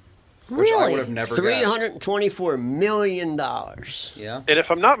baseball. Which I would have never guessed. $324 million. Yeah. And if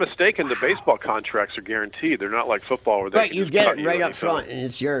I'm not mistaken, the baseball contracts are guaranteed. They're not like football where they Right, can you just get cut it you right up anytime. front, and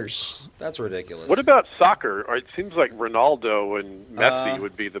it's yours. That's ridiculous. What about soccer? It seems like Ronaldo and Messi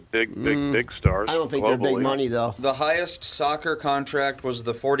would be the big stars. I don't think globally. they're big money, though. The highest soccer contract was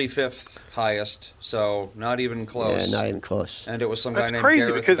the 45th highest, so not even close. Yeah, not even close. And it was some guy That's named crazy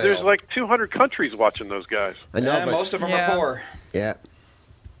Gareth because Bale. there's like 200 countries watching those guys. I know, and but most of them are poor. Yeah.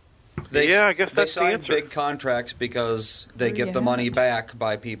 I guess they that's the sign answer. big contracts because they get the money back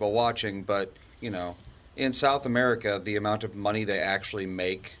by people watching. But in South America, the amount of money they actually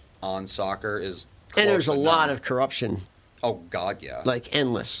make on soccer is close And there's a to lot none. of corruption. Oh God, yeah. Like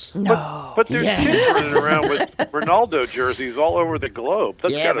endless. But there's kids running around with Ronaldo jerseys all over the globe.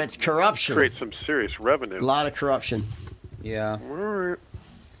 That's Yeah, gotta but it's corruption. Create some serious revenue. A lot of corruption. Yeah.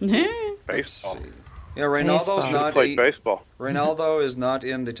 Baseball. Yeah, Ronaldo's not. Played baseball. Ronaldo is not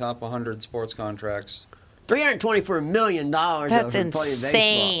in the top 100 sports contracts. $324 million. That's over playing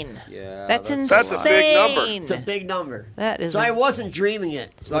insane. baseball. Yeah, That's insane. That's a big number. It's a big number. That is. So I wasn't dreaming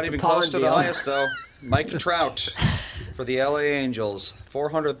it. It's not even close to the highest, though. Mike Trout for the LA Angels,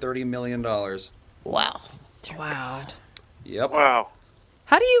 $430 million. Wow. Wow. Yep. Wow.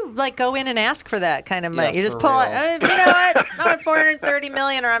 How do you go in and ask for that kind of money? Yeah, You just for pull it. real. You know what? I want $430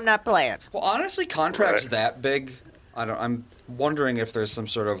 million, or I'm not playing. Well, honestly, contracts that big, I'm wondering if there's some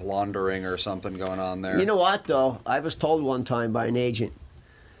sort of laundering or something going on there. You know what, though? I was told one time by an agent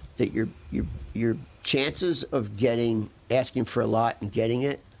that your chances of asking for a lot and getting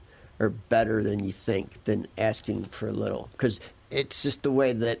it are better than you think than asking for a little, because it's just the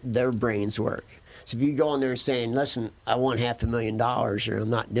way that their brains work. So if you go in there and saying, "Listen, I want $500,000 or I'm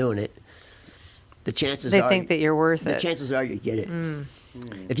not doing it," the chances They are think that you're worth the it. chances are you get it.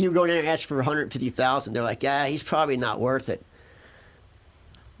 If you go in there and ask for $150,000, they're like, "Yeah, he's probably not worth it."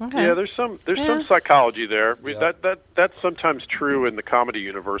 Okay. Yeah, there's some psychology there. That's sometimes true in the comedy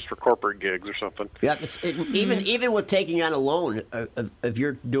universe for corporate gigs or something. Yeah, even with taking out a loan, if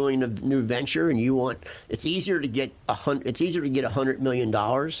you're doing a new venture and it's easier to get $100 million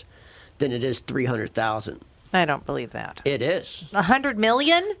than it is $300,000. I don't believe that. It is. $100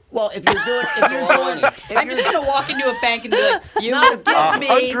 million? Well, if you're I'm just gonna walk into a bank and be like, "You Not a give me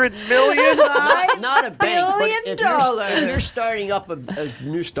 $100 million? not a bank, but if you're $1 starting up a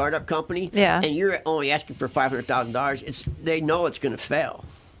new startup company, Yeah. and you're only asking for $500,000, they know it's going to fail.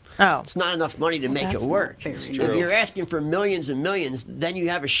 Oh. It's not enough money to make it work. If you're asking for millions and millions, then you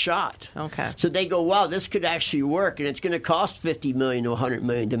have a shot. Okay. So they go, wow, this could actually work, and it's going to cost $50 million to $100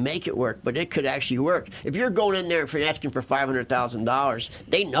 million to make it work, but it could actually work. If you're going in there and asking for $500,000,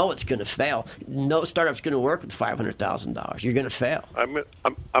 they know it's going to fail. No startup's going to work with $500,000. You're going to fail.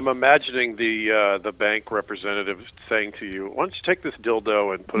 I'm imagining the bank representative saying to you, "Why don't you take this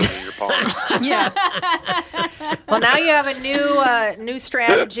dildo and put it in your palm?" Yeah. Well, now you have a new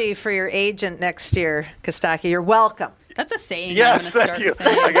strategy for your agent next year, Kostaki. You're welcome. That's a saying Yes, I'm going to thank start you.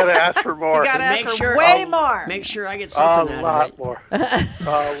 saying. I got to ask for more. You got to ask Make for sure- way more. Make sure I get A something out of lot it. more.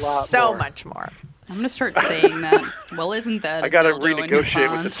 A lot So more. much more. I'm going to start saying that. Well, isn't that I got to a dildo in your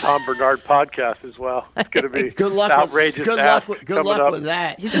renegotiate with the pond? Tom Bernard podcast as well. It's going to be Good luck outrageous. Good ask luck coming up. with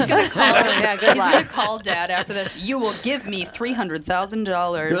that. He's just going to call. Yeah, good He's luck. going to call Dad after this. You will give me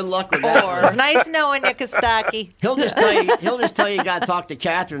 $300,000. Good luck with that. Or It's nice knowing you, Kostaki. He'll just tell you got to talk to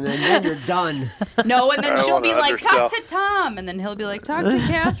Catherine, and then you're done. no, and then I she'll wanna be like, undersell. talk to Tom, and then he'll be like, talk to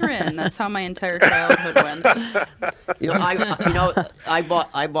Catherine. That's how my entire childhood went.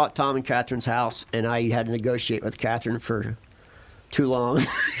 I bought Tom and Catherine's house, and I had to negotiate with Catherine for too long.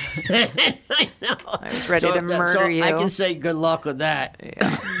 I know. I was ready to murder you. I can say good luck with that.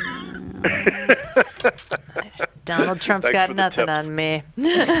 Yeah. Donald Trump's Thanks got for the nothing tip. on me.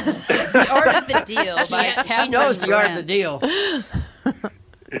 The Art of the Deal by She Catherine knows the art of the Grant. deal.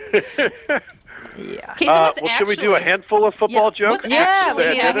 Yeah. Okay, so what's Should we do a handful of football jokes? What's Yeah, we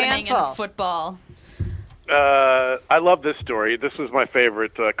actually need a happening handful. in football? I love this story. This was my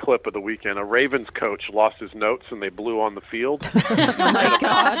favorite clip of the weekend. A Ravens coach lost his notes and they blew on the field. Oh my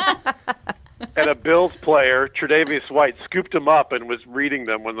God! And a Bills player, Tre'Davious White, scooped him up and was reading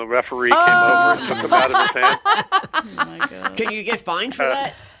them when the referee came over and took them out of his hand. Oh my God! Can you get fined for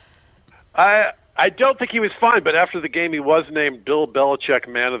that? I don't think he was fine, but after the game, he was named Bill Belichick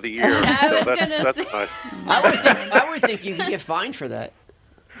Man of the Year. So that's nice. I would think you could get fined for that.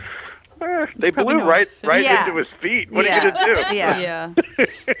 They probably blew no right Yeah. into his feet. What are you going to do? Yeah. Yeah.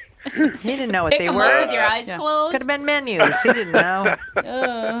 He didn't know what Pick they them were. up with your eyes Yeah. closed. Could have been menus. He didn't know.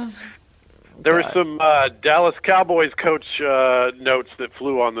 There were some Dallas Cowboys coach notes that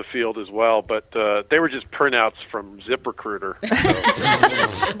flew on the field as well, but they were just printouts from ZipRecruiter.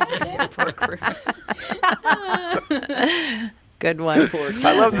 Good one.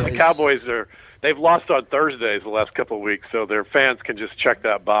 I love that the Cowboys they've lost on Thursdays the last couple of weeks, so their fans can just check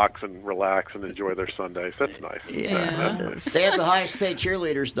that box and relax and enjoy their Sundays. That's nice. Yeah. That's nice. They have the highest paid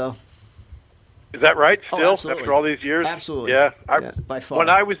cheerleaders, though. Is that right? Oh, Still, absolutely. after all these years? Absolutely. Yeah. Yeah, by far. When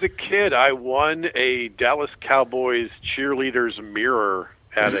I was a kid, I won a Dallas Cowboys cheerleaders mirror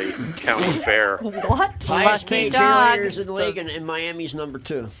at a county fair. What? Highest Lucky paid dog. cheerleaders in the league, and Miami's number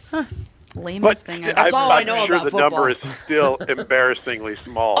 2. Lamest But thing That's all I I'm know sure about the number is football. still embarrassingly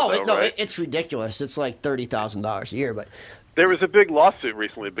small. though, right? It's ridiculous. It's like $30,000 a year, but There was a big lawsuit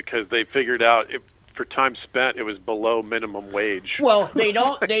recently because they figured out for time spent it was below minimum wage. well, they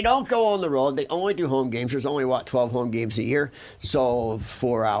don't go on the road. They only do home games. There's only 12 home games a year, so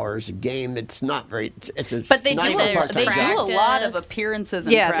 4 hours a game. It's not very. It's But they not do, even a they part-time do job. a lot of Practice. appearances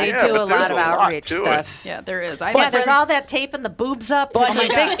and Yeah, they practice. do but a there's lot of a lot outreach to it. stuff. Yeah, there is. I Yeah, have there's friends- all that taping the boobs up. But It's a it-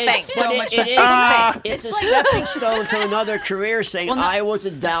 big it- thing. but So it- much it is fun. it's a stepping stone to another career. Saying Well, no- I was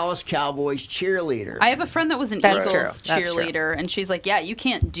a Dallas Cowboys cheerleader. I have a friend that was an That's Eagles true. That's true. cheerleader, and she's like, "Yeah, you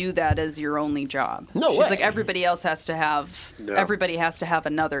can't do that as your only job." No she's way. like, everybody else has to have. No. Everybody has to have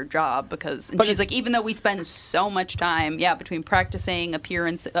another job because. And But she's it's- like, even though we spend so much time, between practicing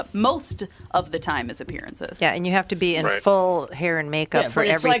most of the time is appearances. Yeah, and you have to be in Right. full hair and makeup yeah, for but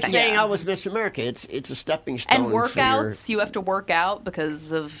it's everything. like saying Yeah. I was Miss America. It's a stepping stone. And for workouts, you have to work out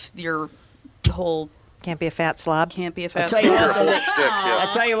because of your whole. Can't be a fat slob. Can't be a I fat. tell you what, though, Stick, yeah. I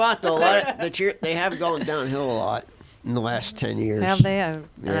tell you what, though, a lot of they have gone downhill a lot in the last 10 years. Have they? I've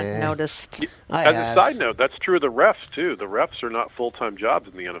not Yeah. noticed. I As have. a side note, that's true of the refs too. The refs are not full-time jobs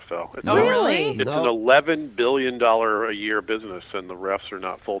in the NFL. It's Oh, a- really? It's No. an $11 billion a year business, and the refs are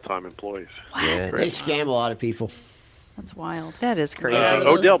not full-time employees. Yeah, they scam a lot of people. That's wild. That is crazy.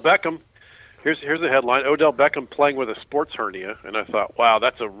 Odell Beckham. Here's a headline: Odell Beckham playing with a sports hernia, and I thought, wow,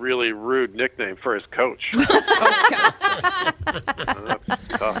 that's a really rude nickname for his coach. That's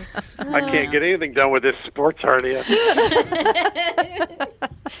tough. I can't get anything done with this sports hernia.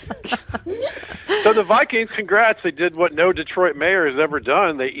 So the Vikings, congrats! They did what no Detroit mayor has ever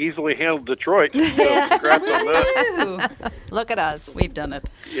done. They easily handled Detroit. So congrats on that. Ooh, Look at us. we've done it.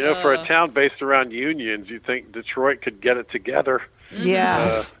 You know, for a town based around unions, you think Detroit could get it together.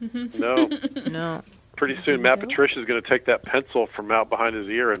 Yeah. No. No. Pretty soon, Matt Patricia is going to take that pencil from out behind his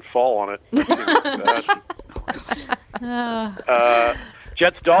ear and fall on it. That seems bad.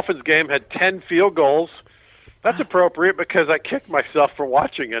 Jets-Dolphins game had 10 field goals. That's appropriate because I kicked myself for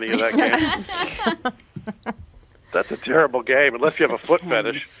watching any of that game. That's a terrible game, unless you have a foot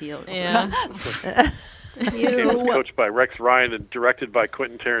fetish. Yeah. The game was coached by Rex Ryan and directed by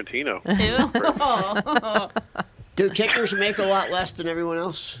Quentin Tarantino. Do kickers make a lot less than everyone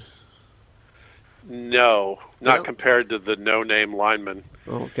else? No, not No? compared to the no-name linemen.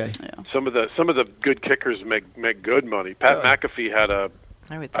 Oh, okay. Some of the good kickers make good money. Pat McAfee had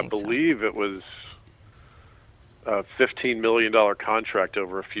I believe it was a $15 million contract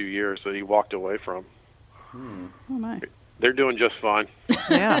over a few years that he walked away from. Oh my. They're doing just fine.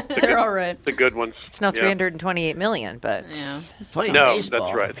 Yeah. They're all right. The good ones. It's no Yeah. 328 million, but Playing No, baseball.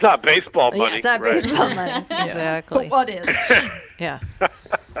 that's right. It's not baseball money. yeah, it's not right? baseball money. Exactly. But what is? Yeah.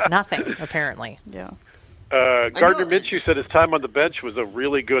 Nothing, apparently. Yeah. Gardner Minshew said his time on the bench was a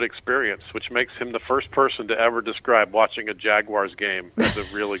really good experience, which makes him the first person to ever describe watching a Jaguars game as a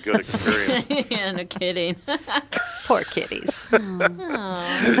really good experience. Yeah, no kidding. Poor kitties.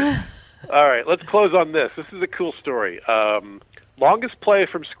 All right, let's close on this. This is a cool story. Longest play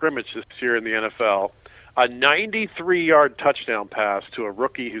from scrimmage this year in the NFL, a 93-yard touchdown pass to a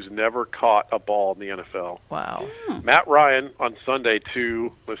rookie who's never caught a ball in the NFL. Wow. Matt Ryan on Sunday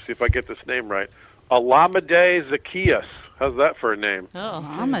to, let's see if I get this name right, Olamide Zaccheaus. How's that for a name? Oh,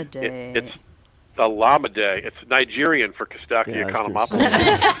 Olamide. It's Olamide. It's Nigerian for Kostaki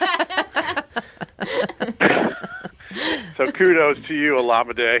Economopoulos. So kudos to you,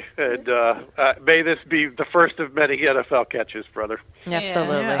 Olamide, and may this be the first of many NFL catches, brother.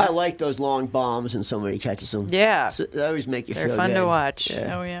 Absolutely. I like those long bombs and somebody catches them. Yeah. So they always make you They're feel fun good. to watch.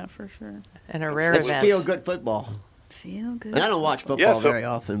 Yeah. Oh yeah, for sure. And a rare It's event. feel good football. Feel good. And I don't watch football Yeah, so- very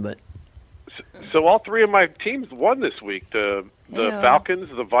often, but So all three of my teams won this week. The Yeah. Falcons,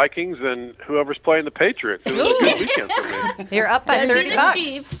 the Vikings, and whoever's playing the Patriots. It was a good weekend for me. You're up by Better be the $30.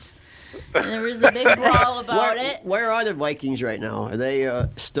 Chiefs. And there was a big brawl about it. where are the Vikings right now? Are they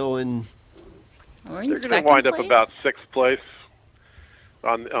still in? We're in They're going second to wind up place? about sixth place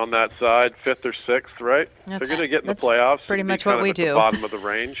on that side, fifth or sixth, right? That's- They're going to get in the that's playoffs. pretty and be much what kind of we at the do. bottom of the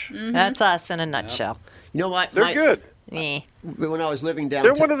range. That's us in a nutshell. You know what? They're good. Eh. When I was living They're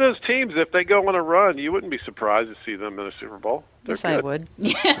downtown, one of those teams. If they go on a run, you wouldn't be surprised to see them in a Super Bowl. They're Yes, I good. would.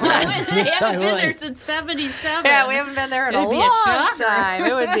 They I haven't been there would. since 77. Yeah, we haven't been there in a It'd be a long shocker. time.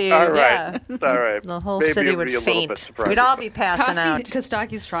 It would be, All right, yeah. all right. The whole Maybe city it'd would be a little bit faint. surprising. We'd all be passing out.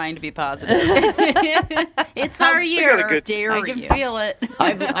 Kostaki's trying to be positive. It's our got a year. good- Dare I can you. feel it.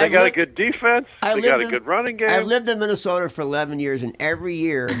 They got a good defense. I They got lived a in- good running game. I've lived in Minnesota for 11 years, and every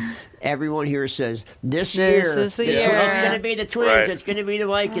year, everyone here says, this year, is the it's year." going to be the Twins, Right. it's going to be the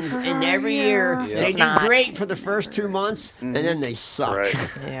Vikings, and every year, they It's do not. great for the first 2 months, and then they suck. Right.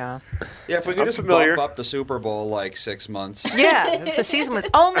 Yeah. Yeah, if we could I'm just familiar. bump up the Super Bowl like 6 months. Yeah, if the season was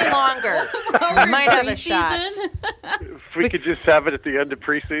only longer, we might have a shot. If we could just have it at the end of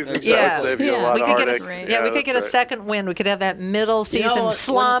preseason, Exactly. that would save you a lot We of could get a, heartache. yeah, we could that's get a right. second win. We could have that middle You know season what,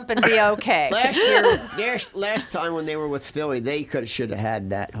 slump and be okay. Last time when they were with Philly, they should have had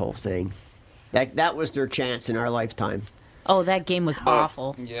that whole thing. That was their chance in our lifetime. Oh, that game was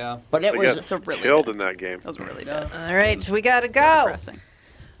awful. Yeah. But it They was got So really killed bad. in that game. That was really bad. All right, we got to go. Depressing.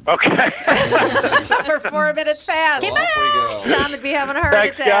 Okay. We're 4 minutes past. Well, off we go. Tom would be having a heart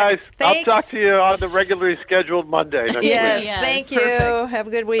Thanks, attack. guys. Thanks. I'll talk to you on the regularly scheduled Monday next Yes, week. Yes, thank you. perfect. Have a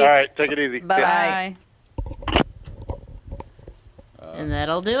good week. All right, take it easy. Bye-bye. Bye. And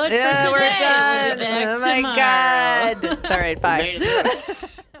that'll do it Yeah, for we're today. done. We'll be back Oh, my tomorrow. God. All right, bye. made it.